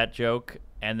made a fat joke,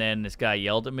 and then this guy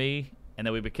yelled at me, and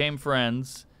then we became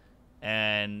friends,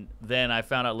 and then I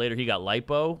found out later he got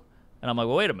lipo, and I'm like,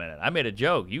 well, wait a minute. I made a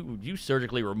joke. You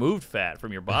surgically removed fat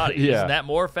from your body. Yeah. Isn't that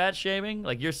more fat shaming?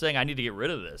 Like, you're saying I need to get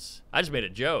rid of this. I just made a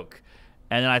joke.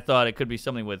 And then I thought it could be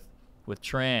something with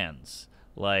trans.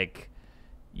 Like,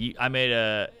 I made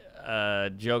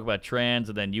a joke about trans,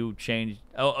 and then you changed.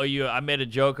 I made a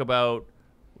joke about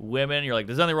women. You're like,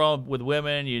 there's nothing wrong with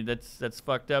women. That's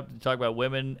fucked up to talk about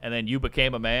women, and then you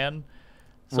became a man.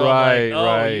 So Right, I'm like,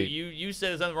 right. You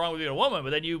said there's nothing wrong with being a woman, but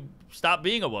then you stopped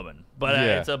being a woman. But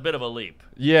Yeah. it's a bit of a leap.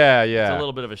 Yeah. It's a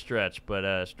little bit of a stretch,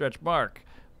 but stretch mark.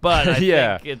 But I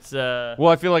Yeah. think it's Well,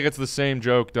 I feel like it's the same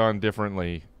joke done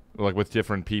differently, like with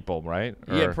different people, right?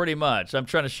 yeah, Or- pretty much. I'm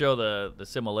trying to show the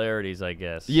similarities, I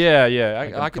guess. Yeah.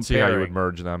 Like I'm I can see how you would comparing.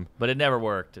 merge them. But it never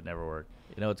worked. You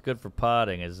know, what's good for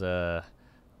potting is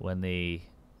when the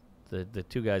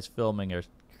two guys filming are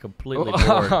completely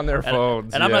bored On their And-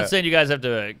 phones, And I'm yeah. not saying you guys have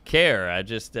to care. I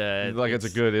just Like it's a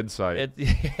good insight.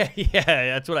 yeah,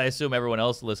 that's what I assume everyone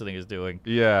else listening is doing.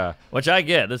 Yeah. Which I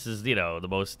get. This is the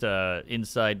most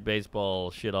inside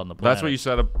baseball shit on the planet. That's what you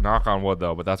said. Knock on wood,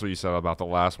 though. But that's what you said about the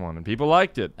last one, and people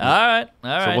liked it. All right.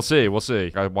 So we'll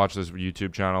see. I watched this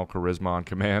YouTube channel, Charisma on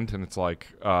Command, and it's like,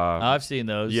 I've seen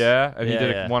those. yeah, and he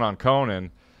did yeah. one on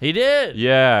Conan. He did.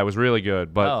 Yeah, it was really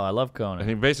good. But I love and Conan.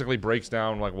 he basically breaks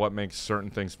down like what makes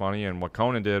certain things funny, and what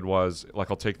Conan did was like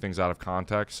he'll take things out of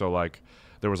context. So like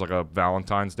there was like a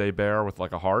Valentine's Day bear with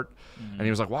like a heart, and he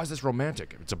was like, "Why is this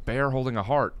romantic? It's a bear holding a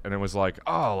heart," and it was like,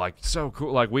 "Oh, like so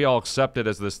cool!" Like we all accept it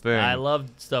as this thing. I love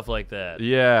stuff like that.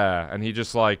 Yeah, and he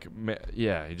just like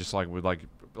would like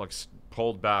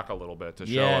pulled back a little bit to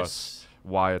show us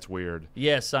why it's weird.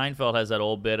 Yeah, Seinfeld has that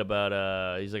old bit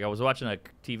about he's like, I was watching a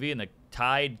TV and the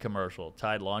Tide commercial,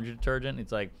 Tide laundry detergent.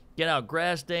 It's like, get out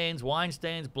grass stains, wine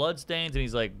stains, blood stains, and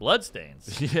he's like, blood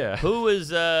stains. Yeah. Who is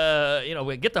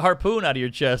get the harpoon out of your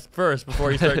chest first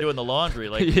before you start doing the laundry.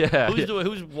 Like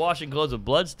who's washing clothes with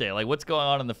blood stain? Like what's going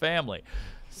on in the family?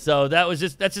 So that's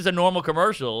just a normal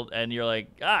commercial, and you're like,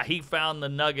 he found the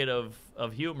nugget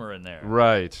of humor in there.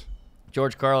 Right.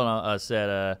 George Carlin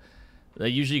said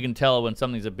usually you can tell when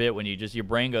something's a bit when your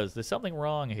brain goes, there's something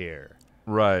wrong here.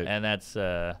 Right. And that's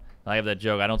I have that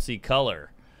joke, I don't see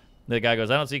color. The guy goes,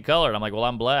 I don't see color. And I'm like, well,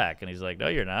 I'm black. And he's like, no,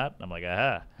 you're not. And I'm like,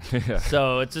 aha. Yeah.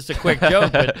 So it's just a quick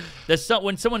joke. But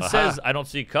when someone says, I don't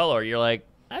see color, you're like,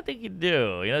 I think you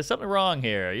do. There's something wrong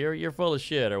here. You're full of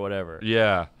shit or whatever.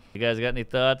 Yeah. You guys got any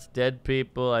thoughts? Dead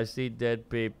people. I see dead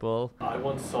people. I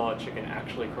once saw a chicken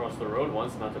actually cross the road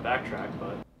once, not to backtrack,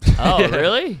 but... Oh, Yeah.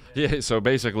 really? Yeah, so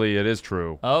basically it is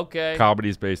true. Okay.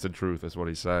 Comedy's based in truth is what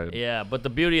he's saying. Yeah, but the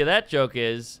beauty of that joke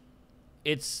is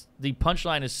the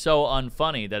punchline is so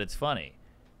unfunny that it's funny.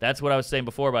 That's what I was saying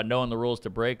before about knowing the rules to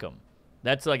break them.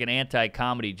 That's like an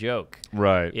anti-comedy joke.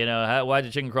 Right. Why'd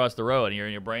the chicken cross the road? And you're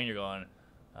in your brain, you're going,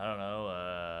 I don't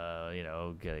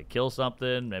know, kill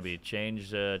something, maybe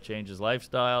change his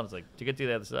lifestyle. It's like, to get to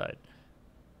the other side.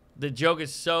 The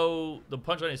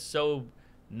punchline is so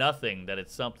nothing that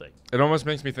it's something. It almost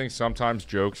makes me think sometimes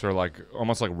jokes are like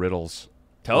almost like riddles.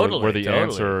 Totally. Where the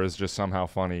answer is just somehow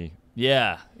funny.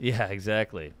 Yeah,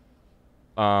 exactly.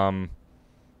 I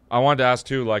wanted to ask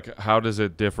too, like, how does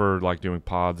it differ, like, doing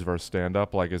pods versus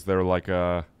stand-up? Like, is there like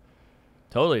a...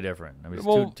 Totally different. I mean,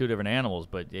 it's two different animals,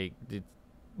 but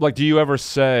like, do you ever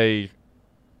say...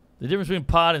 The difference between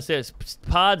pod and stand-up,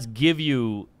 pods give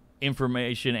you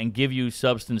information and give you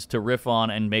substance to riff on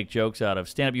and make jokes out of.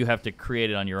 Stand-up, you have to create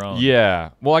it on your own.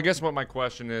 Yeah. Well, I guess what my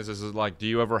question is like, do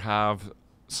you ever have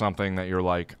something that you're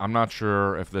like, I'm not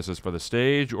sure if this is for the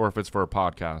stage or if it's for a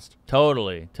podcast?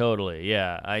 Totally.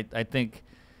 Yeah. I think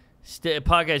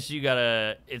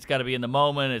podcast, it's gotta be in the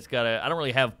moment. I don't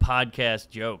really have podcast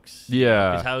jokes.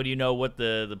 Yeah. Because how do you know what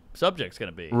the subject's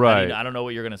gonna be? Right. I don't know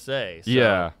what you're gonna say. So.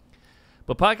 Yeah.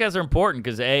 But podcasts are important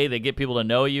because they get people to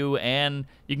know you, and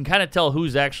you can kind of tell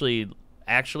who's actually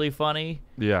funny.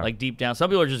 Yeah. Like deep down, some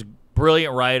people are just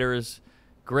brilliant writers,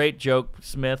 great joke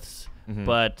smiths. Mm-hmm.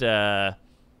 But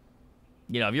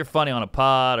if you're funny on a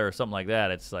pod or something like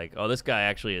that, it's like, oh, this guy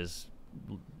actually is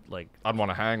like, I'd want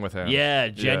to hang with him. yeah,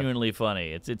 genuinely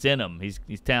funny. It's in him. He's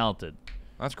talented.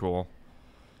 That's cool.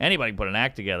 Anybody can put an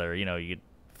act together. You get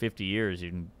 50 years, you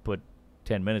can put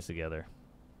 10 minutes together.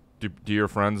 Do your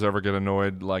friends ever get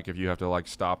annoyed, like, if you have to, like,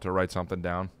 stop to write something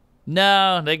down?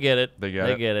 No, they get it. They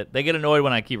get it? They get annoyed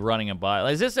when I keep running them by.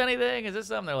 Like, is this anything? Is this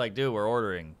something? They're like, dude, we're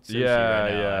ordering sushi right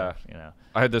now. Yeah.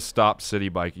 I had to stop city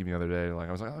biking the other day. Like,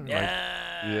 I was like, oh,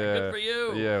 yeah, good for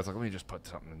you. Yeah, I was like, let me just put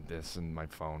something in this in my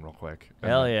phone real quick. And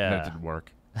Hell then yeah. it didn't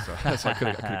work. So I could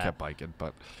have kept biking,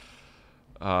 but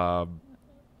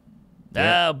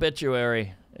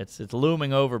obituary. It's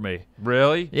looming over me.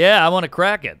 Really? Yeah, I want to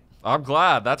crack it. I'm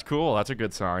glad. That's cool. That's a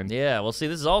good sign. Yeah, well, see,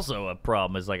 this is also a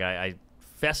problem. Is like I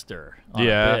fester on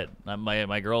a bit.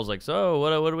 My girl's like, so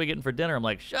what are we getting for dinner? I'm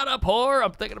like, shut up, whore.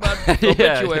 I'm thinking about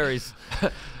obituaries.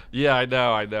 Yeah, I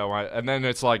know. And then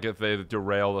it's like if they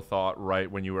derail the thought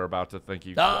right when you were about to think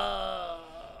you're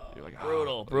like,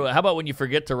 brutal. How about when you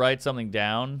forget to write something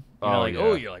down?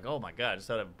 You're like, oh my god, I just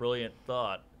had a brilliant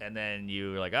thought, and then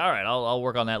you're like, all right, I'll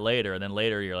work on that later, and then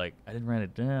later you're like, I didn't write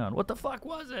it down. What the fuck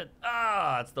was it?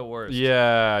 It's the worst.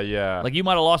 Yeah. Like you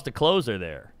might have lost a closer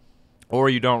there. Or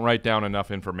you don't write down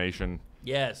enough information.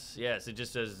 Yes. It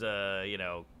just says,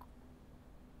 jizz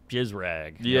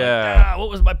rag. Yeah. Like, what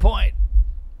was my point?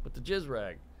 With the jizz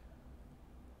rag.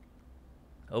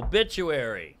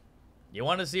 Obituary. You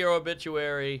want to see our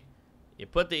obituary? You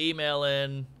put the email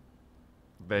in.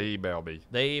 They email me.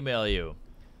 They email you.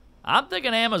 I'm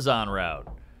thinking Amazon route.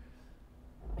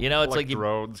 It's like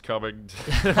drones coming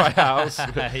to my house.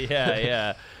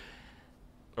 Yeah.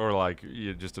 Or like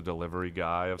you're just a delivery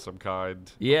guy of some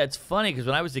kind. Yeah, it's funny because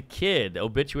when I was a kid,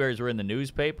 obituaries were in the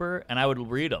newspaper, and I would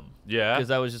read them. Yeah.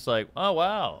 Because I was just like, oh,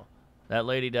 wow. That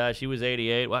lady died. She was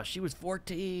 88. Wow, she was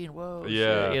 14. Whoa.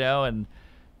 Yeah. Shit, and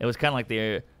it was kind of like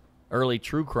the early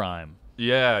true crime.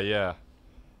 Yeah. Yeah,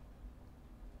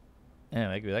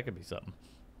 maybe that could be something.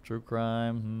 True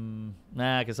crime.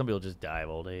 Nah, because some people just die of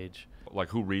old age. Like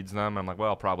who reads them? I'm like,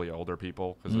 well, probably older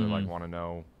people because they like want to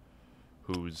know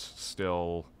who's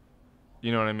still.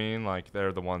 You know what I mean? Like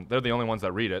they're the only ones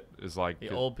that read it. Is like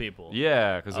the old people.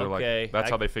 Yeah, because they're okay. like that's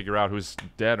how they figure out who's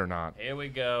dead or not. Here we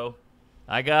go.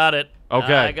 I got it.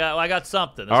 Okay. I got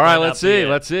something. All right, let's see.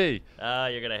 Let's see.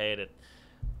 You're gonna hate it.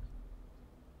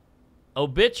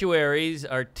 Obituaries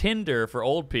are Tinder for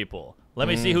old people. Let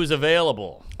me see who's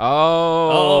available.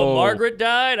 Oh, Margaret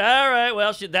died? All right,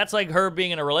 well, that's like her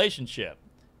being in a relationship.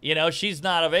 She's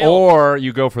not available. Or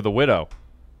you go for the widow.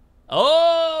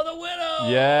 Oh, the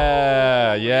widow.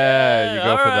 Yeah. You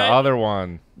go for the other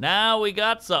one. Now we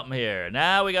got something here.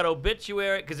 Now we got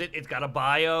obituary, because it's got a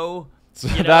bio.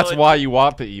 You know, That's why you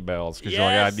want the emails, because you're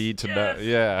like, I Yes, need to yes. know.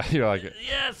 Yeah, you're like,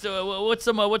 Yeah. So what's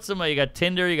some? You got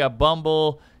Tinder. You got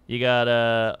Bumble. You got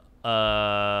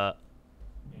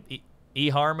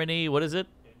eHarmony. What is it?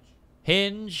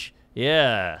 Hinge.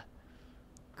 Yeah.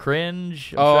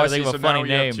 Cringe. I'm oh, trying I to think see. of a So funny now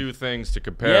you name. have two things to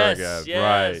compare Yes, against.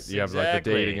 yes, Right. You have like the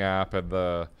exactly. dating app and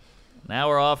the. Now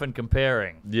we're often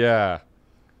comparing. Yeah.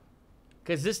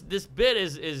 Because this bit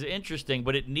is interesting,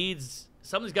 but it needs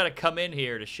something's got to come in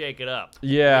here to shake it up. We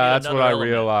need Yeah, that's what another I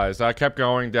element. realized. I kept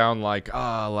going down like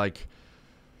I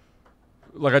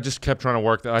just kept trying to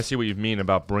work. I see what you mean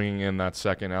about bringing in that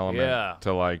second element Yeah.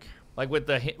 to like. Like with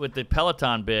the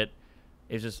Peloton bit,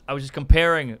 it's just I was just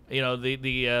comparing. You know,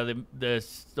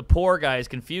 the poor guy is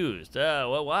confused.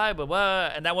 Well, why? But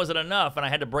why? And that wasn't enough, and I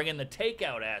had to bring in the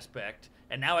takeout aspect.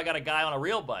 And now I got a guy on a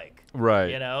real bike. Right.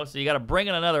 You know, so you got to bring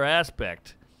in another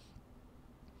aspect.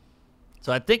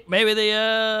 So I think maybe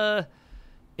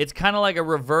it's kind of like a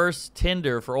reverse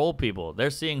Tinder for old people.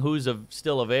 They're seeing who's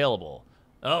still available.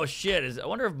 Oh shit! I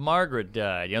wonder if Margaret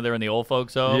died. You know, they're in the old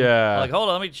folks' home. Yeah. Like, hold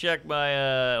on, let me check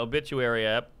my obituary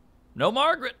app. No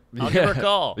Margaret. I'll give her a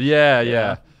call.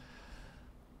 Yeah.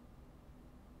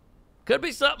 Could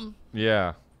be something.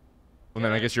 Yeah. And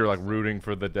then I guess you're like rooting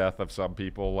for the death of some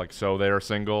people, like so they're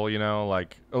single, you know,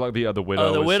 like the widow.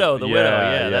 Oh, the is- widow.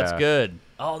 yeah, That's good.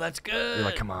 Oh, that's good. You're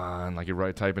like, come on, like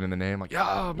you're typing in the name, like,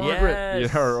 yeah, Margaret,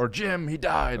 Yes. or Jim, he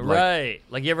died. Like, Right.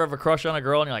 Like, you ever have a crush on a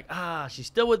girl and you're like, she's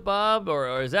still with Bob?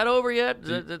 Or is that over yet?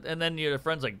 And then your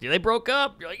friend's like, they broke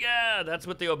up? You're like, yeah, that's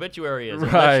what the obituary is. It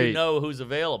lets you Right. know who's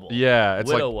available. Yeah, it's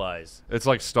like Widow-wise. it's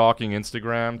like stalking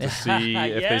Instagram to see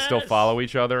if they still Yes. follow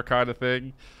each other, kind of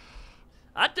thing.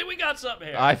 I think we got something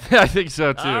here. I think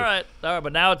so too. All right.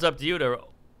 But now it's up to you to.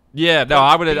 Yeah, no, Put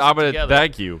I pieces would. together.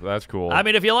 Thank you. That's cool. I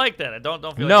mean, if you like that, don't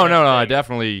feel. no, like no, you no. have I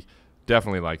to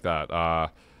definitely like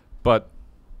that. But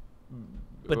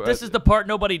this is the part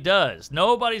nobody does.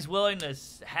 Nobody's willing to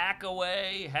hack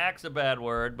away. Hack's a bad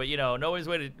word, but nobody's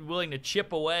willing to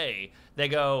chip away. They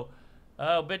go,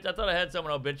 oh, bitch, I thought I had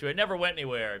someone obituary. It never went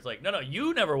anywhere. It's like, no,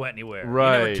 you never went anywhere. You never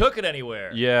Right. took it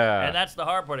anywhere. Yeah. And that's the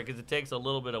hard part because it takes a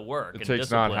little bit of work. it and takes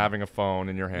discipline. not having a phone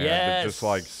in your hand, but just Yes.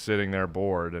 like sitting there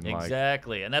bored and like.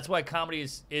 Exactly. And that's why comedy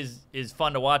is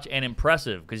fun to watch and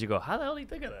impressive because you go, how the hell do you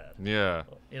think of that? Yeah.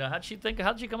 How'd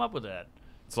she come up with that?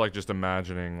 It's like just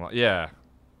imagining. Yeah.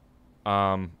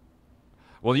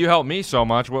 Well, you helped me so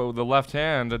much with the left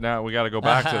hand, and now we got to go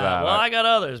back to that. Well, I got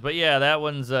others, but yeah, that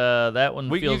one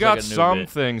feels You got like a new some bit.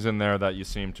 things in there that you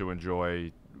seem to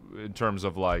enjoy, in terms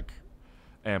of like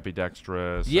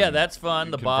ambidextrous. Yeah, and that's fun.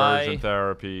 The conversion bi.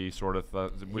 therapy sort of.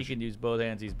 He can use both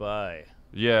hands. He's bi.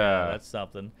 Yeah. That's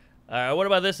something. All right, what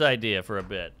about this idea for a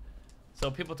bit? So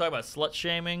people talk about slut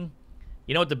shaming.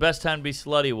 You know what the best time to be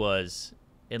slutty was?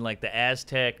 In like the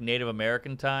Aztec Native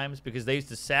American times, because they used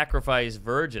to sacrifice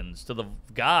virgins to the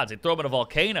gods. They'd throw them in a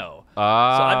volcano. So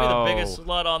I'd be the biggest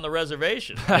slut on the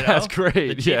reservation. That's great,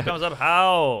 The chief yeah. comes up,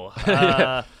 how?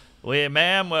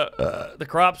 Ma'am, the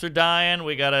crops are dying.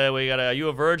 We gotta. Are you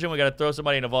a virgin? We gotta throw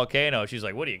somebody in a volcano. She's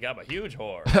like, what do you got? I'm a huge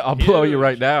whore. I'll blow you Huge.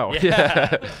 right now.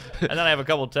 Yeah. And then I have a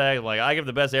couple tags like, I give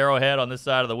the best arrowhead on this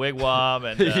side of the wigwam,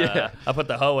 and Yeah. I put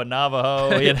the hoe in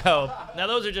Navajo. Now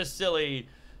those are just silly.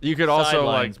 You could also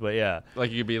sidelines, like, but yeah. like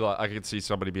you could be like, I could see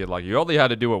somebody being like, you only had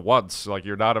to do it once. Like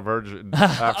you're not a virgin.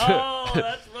 After. Oh,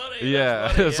 that's funny. Yeah,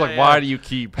 That's funny. it's Yeah, like, yeah. why do you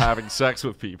keep having sex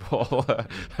with people?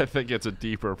 I think it's a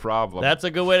deeper problem. That's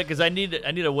a good way because I need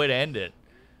a way to end it.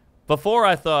 Before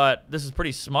I thought this is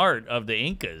pretty smart of the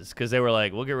Incas because they were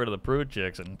like, we'll get rid of the prude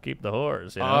chicks and keep the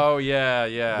whores. Oh yeah.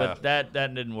 But that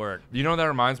didn't work. You know, that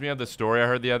reminds me of the story I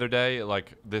heard the other day.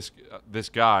 Like this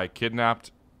guy kidnapped.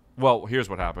 Well, here's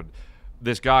what happened.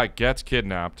 This guy gets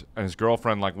kidnapped, and his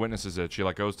girlfriend like witnesses it. She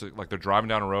like goes to they're driving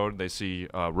down a road. They see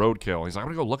roadkill. He's like, I'm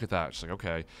gonna go look at that. She's like,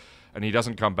 okay, and he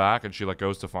doesn't come back. And she like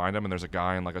goes to find him, and there's a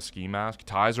guy in like a ski mask.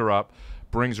 Ties her up,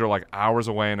 brings her like hours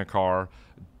away in a car,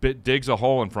 digs a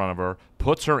hole in front of her,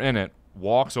 puts her in it,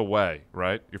 walks away.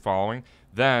 Right, you're following?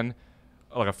 Then,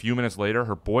 like a few minutes later,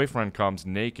 her boyfriend comes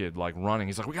naked, like running.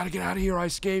 He's like, we gotta get out of here. I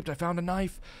escaped. I found a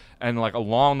knife. And like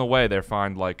along the way, they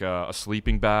find like a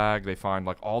sleeping bag. They find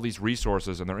like all these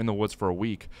resources, and they're in the woods for a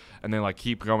week. And they like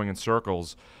keep going in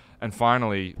circles. And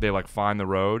finally, they like find the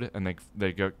road, and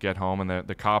they get home, and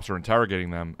the cops are interrogating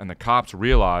them. And the cops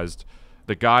realized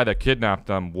the guy that kidnapped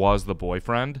them was the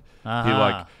boyfriend.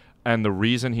 Uh-huh. And the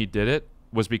reason he did it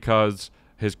was because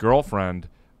his girlfriend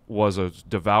was a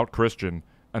devout Christian,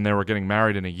 and they were getting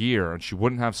married in a year, and she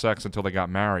wouldn't have sex until they got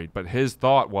married. But his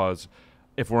thought was,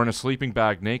 if we're in a sleeping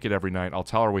bag naked every night, I'll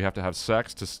tell her we have to have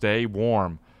sex to stay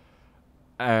warm.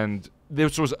 And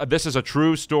This is a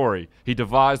true story. He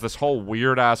devised this whole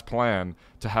weird ass plan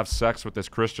to have sex with this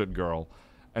Christian girl,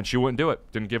 and she wouldn't do it.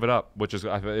 Didn't give it up, which is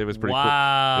it was pretty cool.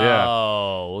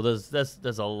 Wow. Well,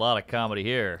 there's a lot of comedy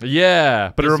here.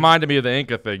 Yeah, but it reminded me of the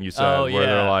Inca thing you said, where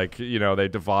they're yeah. like, they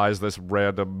devised this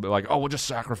random, like, oh, we'll just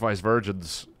sacrifice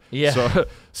virgins, Yeah.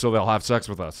 so they'll have sex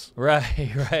with us.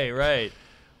 Right.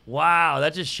 Wow,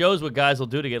 that just shows what guys will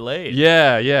do to get laid.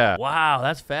 Yeah. Wow,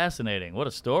 that's fascinating. What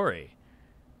a story.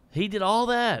 He did all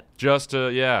that. Just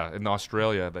in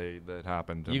Australia, that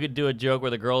happened. You could do a joke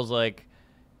where the girl's like,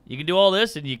 you can do all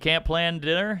this and you can't plan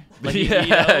dinner? Like,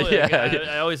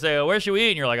 I always say, oh, where should we eat?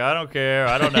 And you're like, I don't care.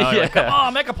 I don't know. You're like, come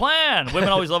on, make a plan. Women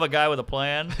always love a guy with a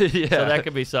plan. Yeah. So that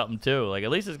could be something, too. Like,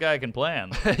 at least this guy can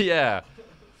plan. Yeah.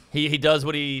 He does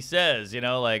what he says,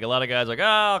 like a lot of guys are like, oh,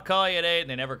 I'll call you at 8, and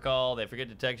they never call. They forget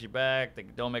to text you back. They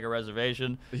don't make a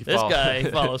reservation. This guy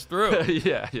follows through.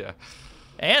 Yeah.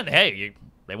 And, hey,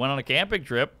 they went on a camping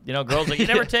trip. Girls like, you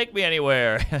never take me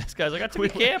anywhere. This guy's like, I took you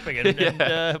camping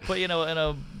and put you in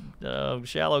a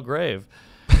shallow grave.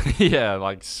 Yeah,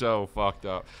 like so fucked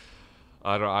up.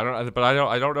 I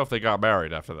don't know if they got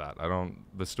married after that.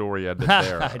 The story ended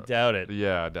there. I doubt it.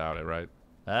 Yeah, I doubt it, right?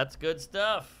 That's good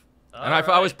stuff. And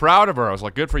I was proud of her. I was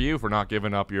like, good for you for not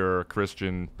giving up your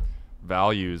Christian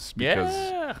values,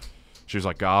 because she was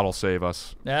like, God will save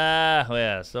us.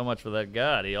 So much for that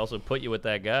God. He also put you with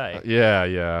that guy.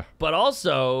 Yeah. But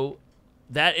also,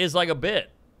 that is like a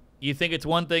bit. You think it's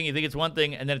one thing, and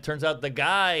then it turns out the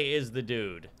guy is the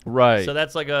dude. Right. So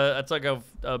that's like a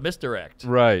misdirect.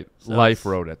 Right. So Life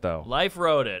wrote it, though. Life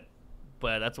wrote it.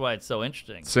 But that's why it's so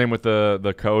interesting. Same with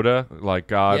the coda. Like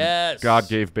God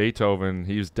gave Beethoven.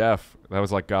 He was deaf. That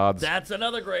was like God's. That's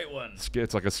another great one.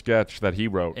 It's like a sketch that he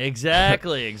wrote.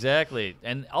 Exactly.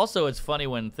 And also, it's funny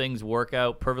when things work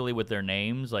out perfectly with their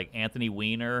names, like Anthony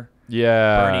Weiner,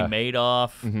 Yeah. Bernie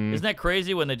Madoff. Mhm. Isn't that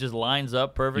crazy when it just lines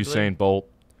up perfectly? Usain Bolt.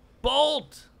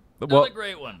 Another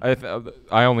great one.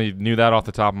 I only knew that off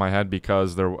the top of my head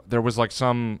because there was like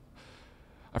some.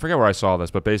 I forget where I saw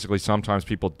this, but basically sometimes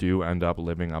people do end up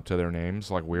living up to their names,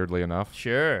 like weirdly enough.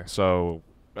 Sure. So,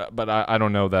 but I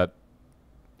don't know that,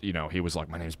 he was like,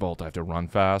 my name's Bolt, I have to run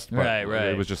fast. But Right.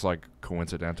 It was just like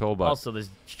coincidental. But Also, there's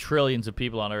trillions of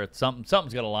people on Earth. Something's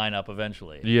going to line up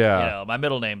eventually. Yeah. My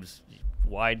middle name's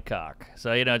Widecock.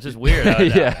 So, it's just weird.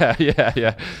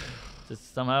 Yeah.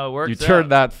 Just somehow it works You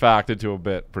turned that fact into a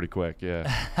bit pretty quick,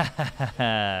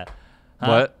 yeah.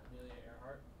 What?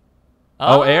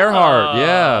 Oh, Earhart.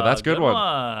 Yeah, that's a good one.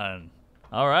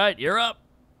 All right, you're up.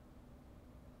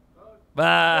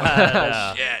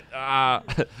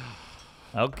 Shit.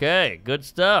 Okay, good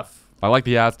stuff. I like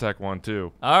the Aztec one,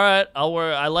 too. All right,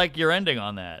 I like your ending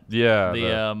on that. Yeah.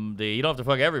 You don't have to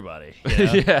fuck everybody.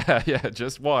 Yeah,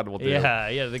 just one will do.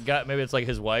 Yeah, the guy, maybe it's like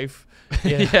his wife.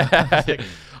 Yeah. I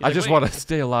like, just "Wait." want to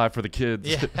stay alive for the kids.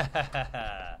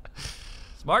 Yeah.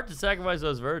 Smart to sacrifice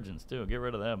those virgins, too. Get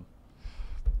rid of them.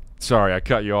 Sorry, I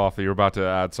cut you off. You were about to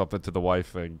add something to the wife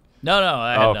thing. No,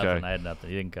 I had nothing.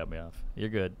 You didn't cut me off. You're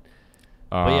good.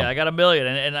 But yeah, I got 1 million,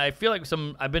 and I feel like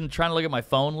I've been trying to look at my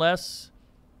phone less.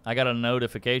 I got a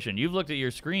notification. You've looked at your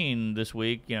screen this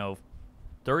week,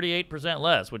 38%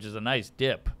 less, which is a nice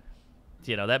dip.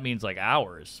 That means like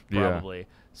hours probably. Yeah.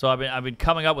 So I've been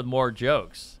coming up with more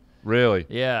jokes. Really?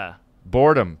 Yeah.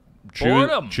 Boredom.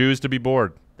 Boredom. Choose to be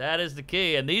bored. That is the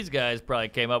key, and these guys probably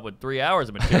came up with 3 hours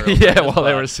of material. Yeah, while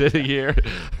they were sitting here.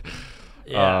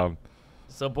 Yeah.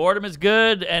 So boredom is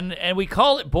good, and we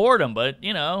call it boredom, but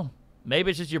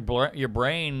maybe it's just your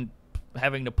brain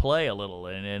having to play a little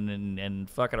and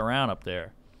fucking around up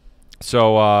there.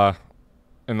 So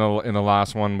in the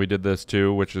last one we did this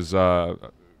too, which is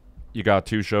you got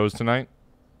 2 shows tonight?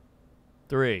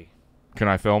 3. Can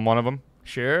I film one of them?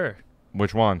 Sure.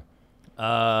 Which one?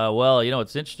 Well,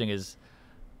 what's interesting is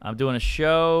I'm doing a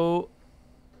show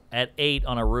at 8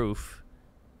 on a roof,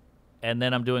 and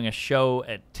then I'm doing a show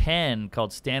at 10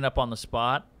 called Stand Up on the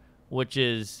Spot, which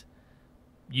is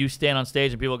you stand on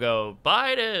stage and people go,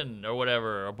 Biden, or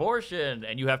whatever, abortion,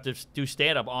 and you have to do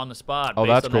stand-up on the spot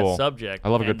based on that subject. I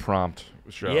love a good prompt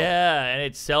show. Yeah, and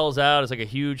it sells out. It's like a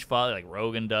huge following. Like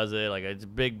Rogan does it. Like it's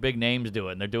big names do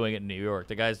it, and they're doing it in New York.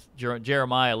 The guy's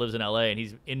Jeremiah lives in L.A., and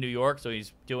he's in New York, so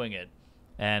he's doing it.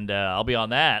 And I'll be on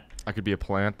that. I could be a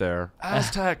plant there.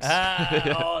 Aztecs.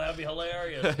 Oh, that'd be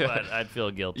hilarious. But I'd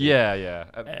feel guilty. Yeah.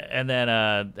 And then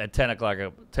at 10 o'clock,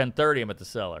 10:30, I'm at the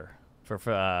Cellar for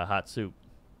hot soup.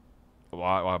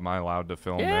 Why am I allowed to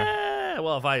film there? Yeah.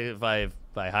 Well, if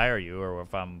I hire you, or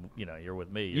if I'm, you're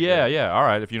with me. Yeah. All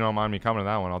right. If you don't mind me coming to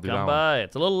that one, I'll do that one. Come by.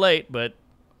 It's a little late, but.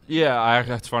 Yeah,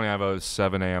 that's funny. I have a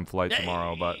 7 a.m. flight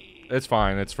tomorrow, but it's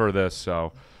fine. It's for this,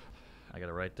 so. I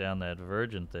gotta write down that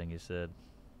virgin thing you said.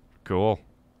 Cool.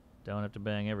 Don't have to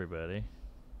bang everybody.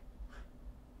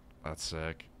 That's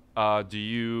sick. Do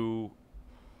you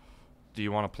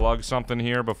want to plug something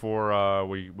here before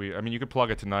we? I mean, you could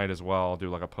plug it tonight as well. Do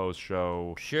like a post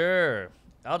show. Sure.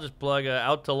 I'll just plug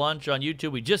Out to Lunch on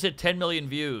YouTube. We just hit 10 million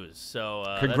views. So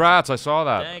Congrats! I saw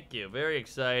that. Thank you. Very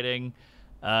exciting.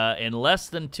 In less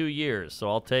than 2 years, so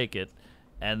I'll take it.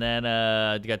 And then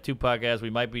got 2 podcasts. We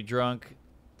Might Be Drunk,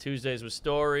 Tuesdays with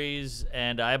Stories,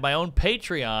 and I have my own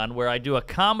Patreon where I do a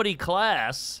comedy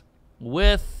class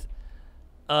with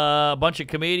a bunch of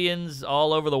comedians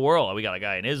all over the world. We got a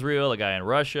guy in Israel, a guy in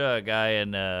Russia, a guy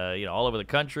in all over the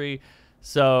country.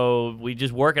 So we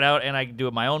just work it out, and I do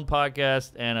my own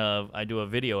podcast, and I do a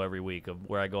video every week of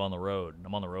where I go on the road.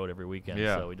 I'm on the road every weekend,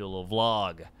 so we do a little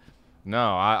vlog.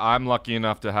 No, I'm lucky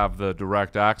enough to have the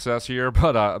direct access here,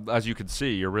 but as you can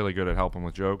see, you're really good at helping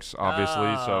with jokes,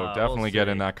 obviously. So definitely get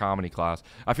in that comedy class.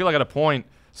 I feel like at a point,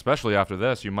 especially after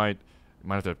this, you might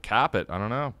have to cap it. I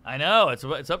don't know. I know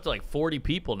it's up to like 40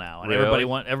 people now, and Really?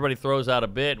 everybody throws out a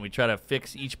bit, and we try to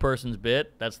fix each person's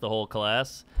bit. That's the whole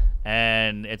class,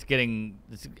 and it's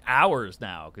hours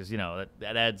now because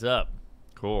that adds up.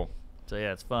 Cool. So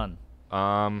yeah, it's fun.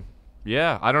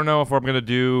 Yeah, I don't know if I'm gonna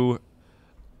do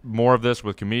more of this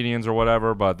with comedians or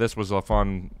whatever, but this was a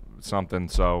fun something.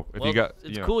 So if you got,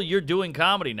 it's cool. You're doing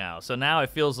comedy now, so now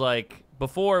it feels like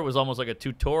before it was almost like a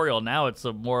tutorial. Now it's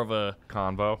more of a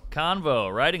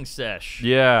convo writing sesh.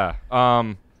 Yeah.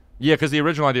 Yeah, because the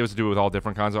original idea was to do it with all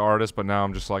different kinds of artists, but now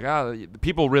I'm just like,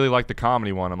 people really like the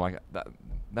comedy one. I'm like,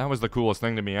 that was the coolest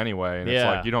thing to me anyway. And it's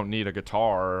like, you don't need a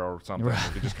guitar or something. Right.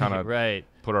 You could just kind of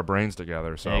put our brains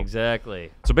together. So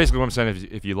exactly. So basically what I'm saying,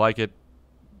 if you like it,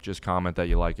 just comment that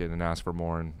you like it and ask for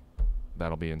more, and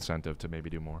that'll be incentive to maybe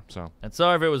do more. So. And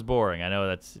sorry if it was boring. I know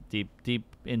that's deep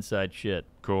inside shit.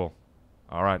 Cool.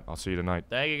 All right. I'll see you tonight.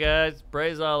 Thank you, guys.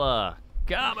 Praise Allah.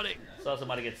 Comedy. Saw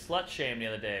somebody get slut-shamed the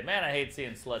other day. Man, I hate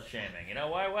seeing slut-shaming.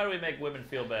 Why do we make women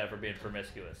feel bad for being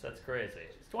promiscuous? That's crazy.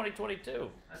 It's 2022.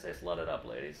 I say slut it up,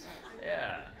 ladies.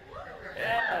 Yeah.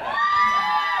 Yeah.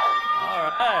 All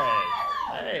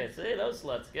right. Hey, see, those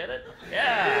sluts get it?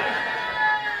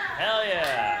 Yeah. Hell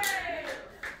yeah.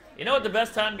 You know what the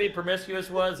best time to be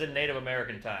promiscuous was? In Native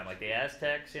American time, like the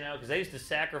Aztecs, because they used to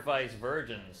sacrifice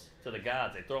virgins to the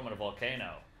gods. They throw them in a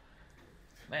volcano.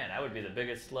 Man, I would be the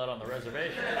biggest slut on the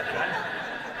reservation.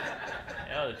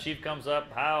 The chief comes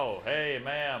up, how? Hey,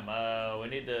 ma'am, we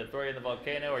need to throw you in the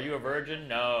volcano. Are you a virgin?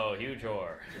 No, huge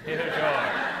whore. Huge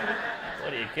whore.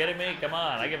 What, are you kidding me? Come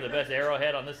on, I give the best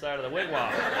arrowhead on this side of the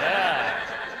wigwam. Yeah.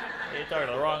 You're talking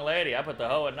to the wrong lady. I put the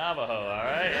hoe in Navajo, all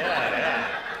right? Yeah.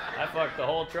 I fucked the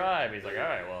whole tribe. He's like, all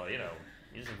right, well, you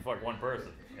just can fuck one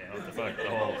person. To fuck the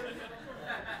whole...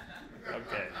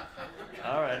 Okay.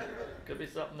 All right. Could be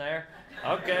something there.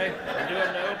 Okay. We're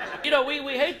doing new.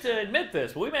 We hate to admit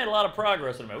this, but we made a lot of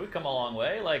progress in it. We've come a long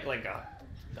way. Like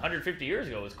 150 years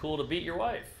ago, it was cool to beat your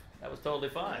wife. That was totally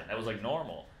fine. That was like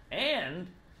normal. And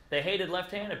they hated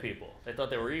left-handed people. They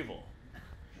thought they were evil.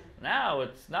 Now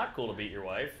it's not cool to beat your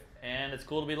wife, and it's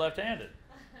cool to be left-handed.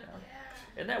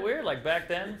 Isn't that weird? Like back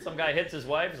then, some guy hits his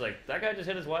wife. He's like, that guy just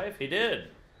hit his wife? He did.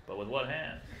 But with what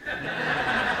hand?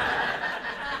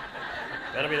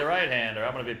 Better be the right hand or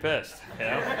I'm going to be pissed,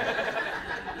 Didn't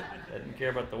care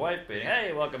about the wife beating.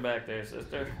 Hey, welcome back there,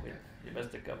 sister. You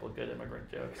missed a couple of good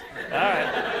immigrant jokes. All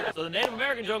right. So the Native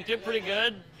American joke did pretty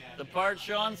good. The part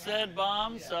Sean said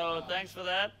bombed, so thanks for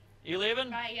that. You leaving?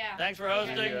 Yeah. Thanks for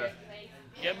hosting.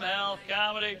 Give him hell,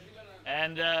 comedy.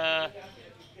 And the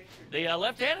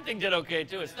left-handed thing did okay,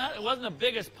 too. It wasn't the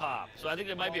biggest pop, so I think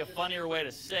there might be a funnier way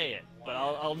to say it. But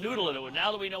I'll noodle it.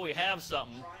 Now that we know we have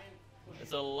something,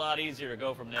 it's a lot easier to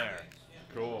go from there.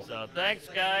 Cool. So thanks,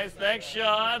 guys. Thanks,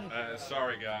 Sean.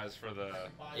 Sorry, guys, for the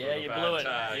you blew it.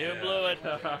 You blew it.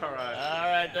 All right.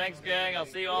 All right. Thanks, gang. I'll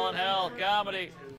see you all in hell. Comedy.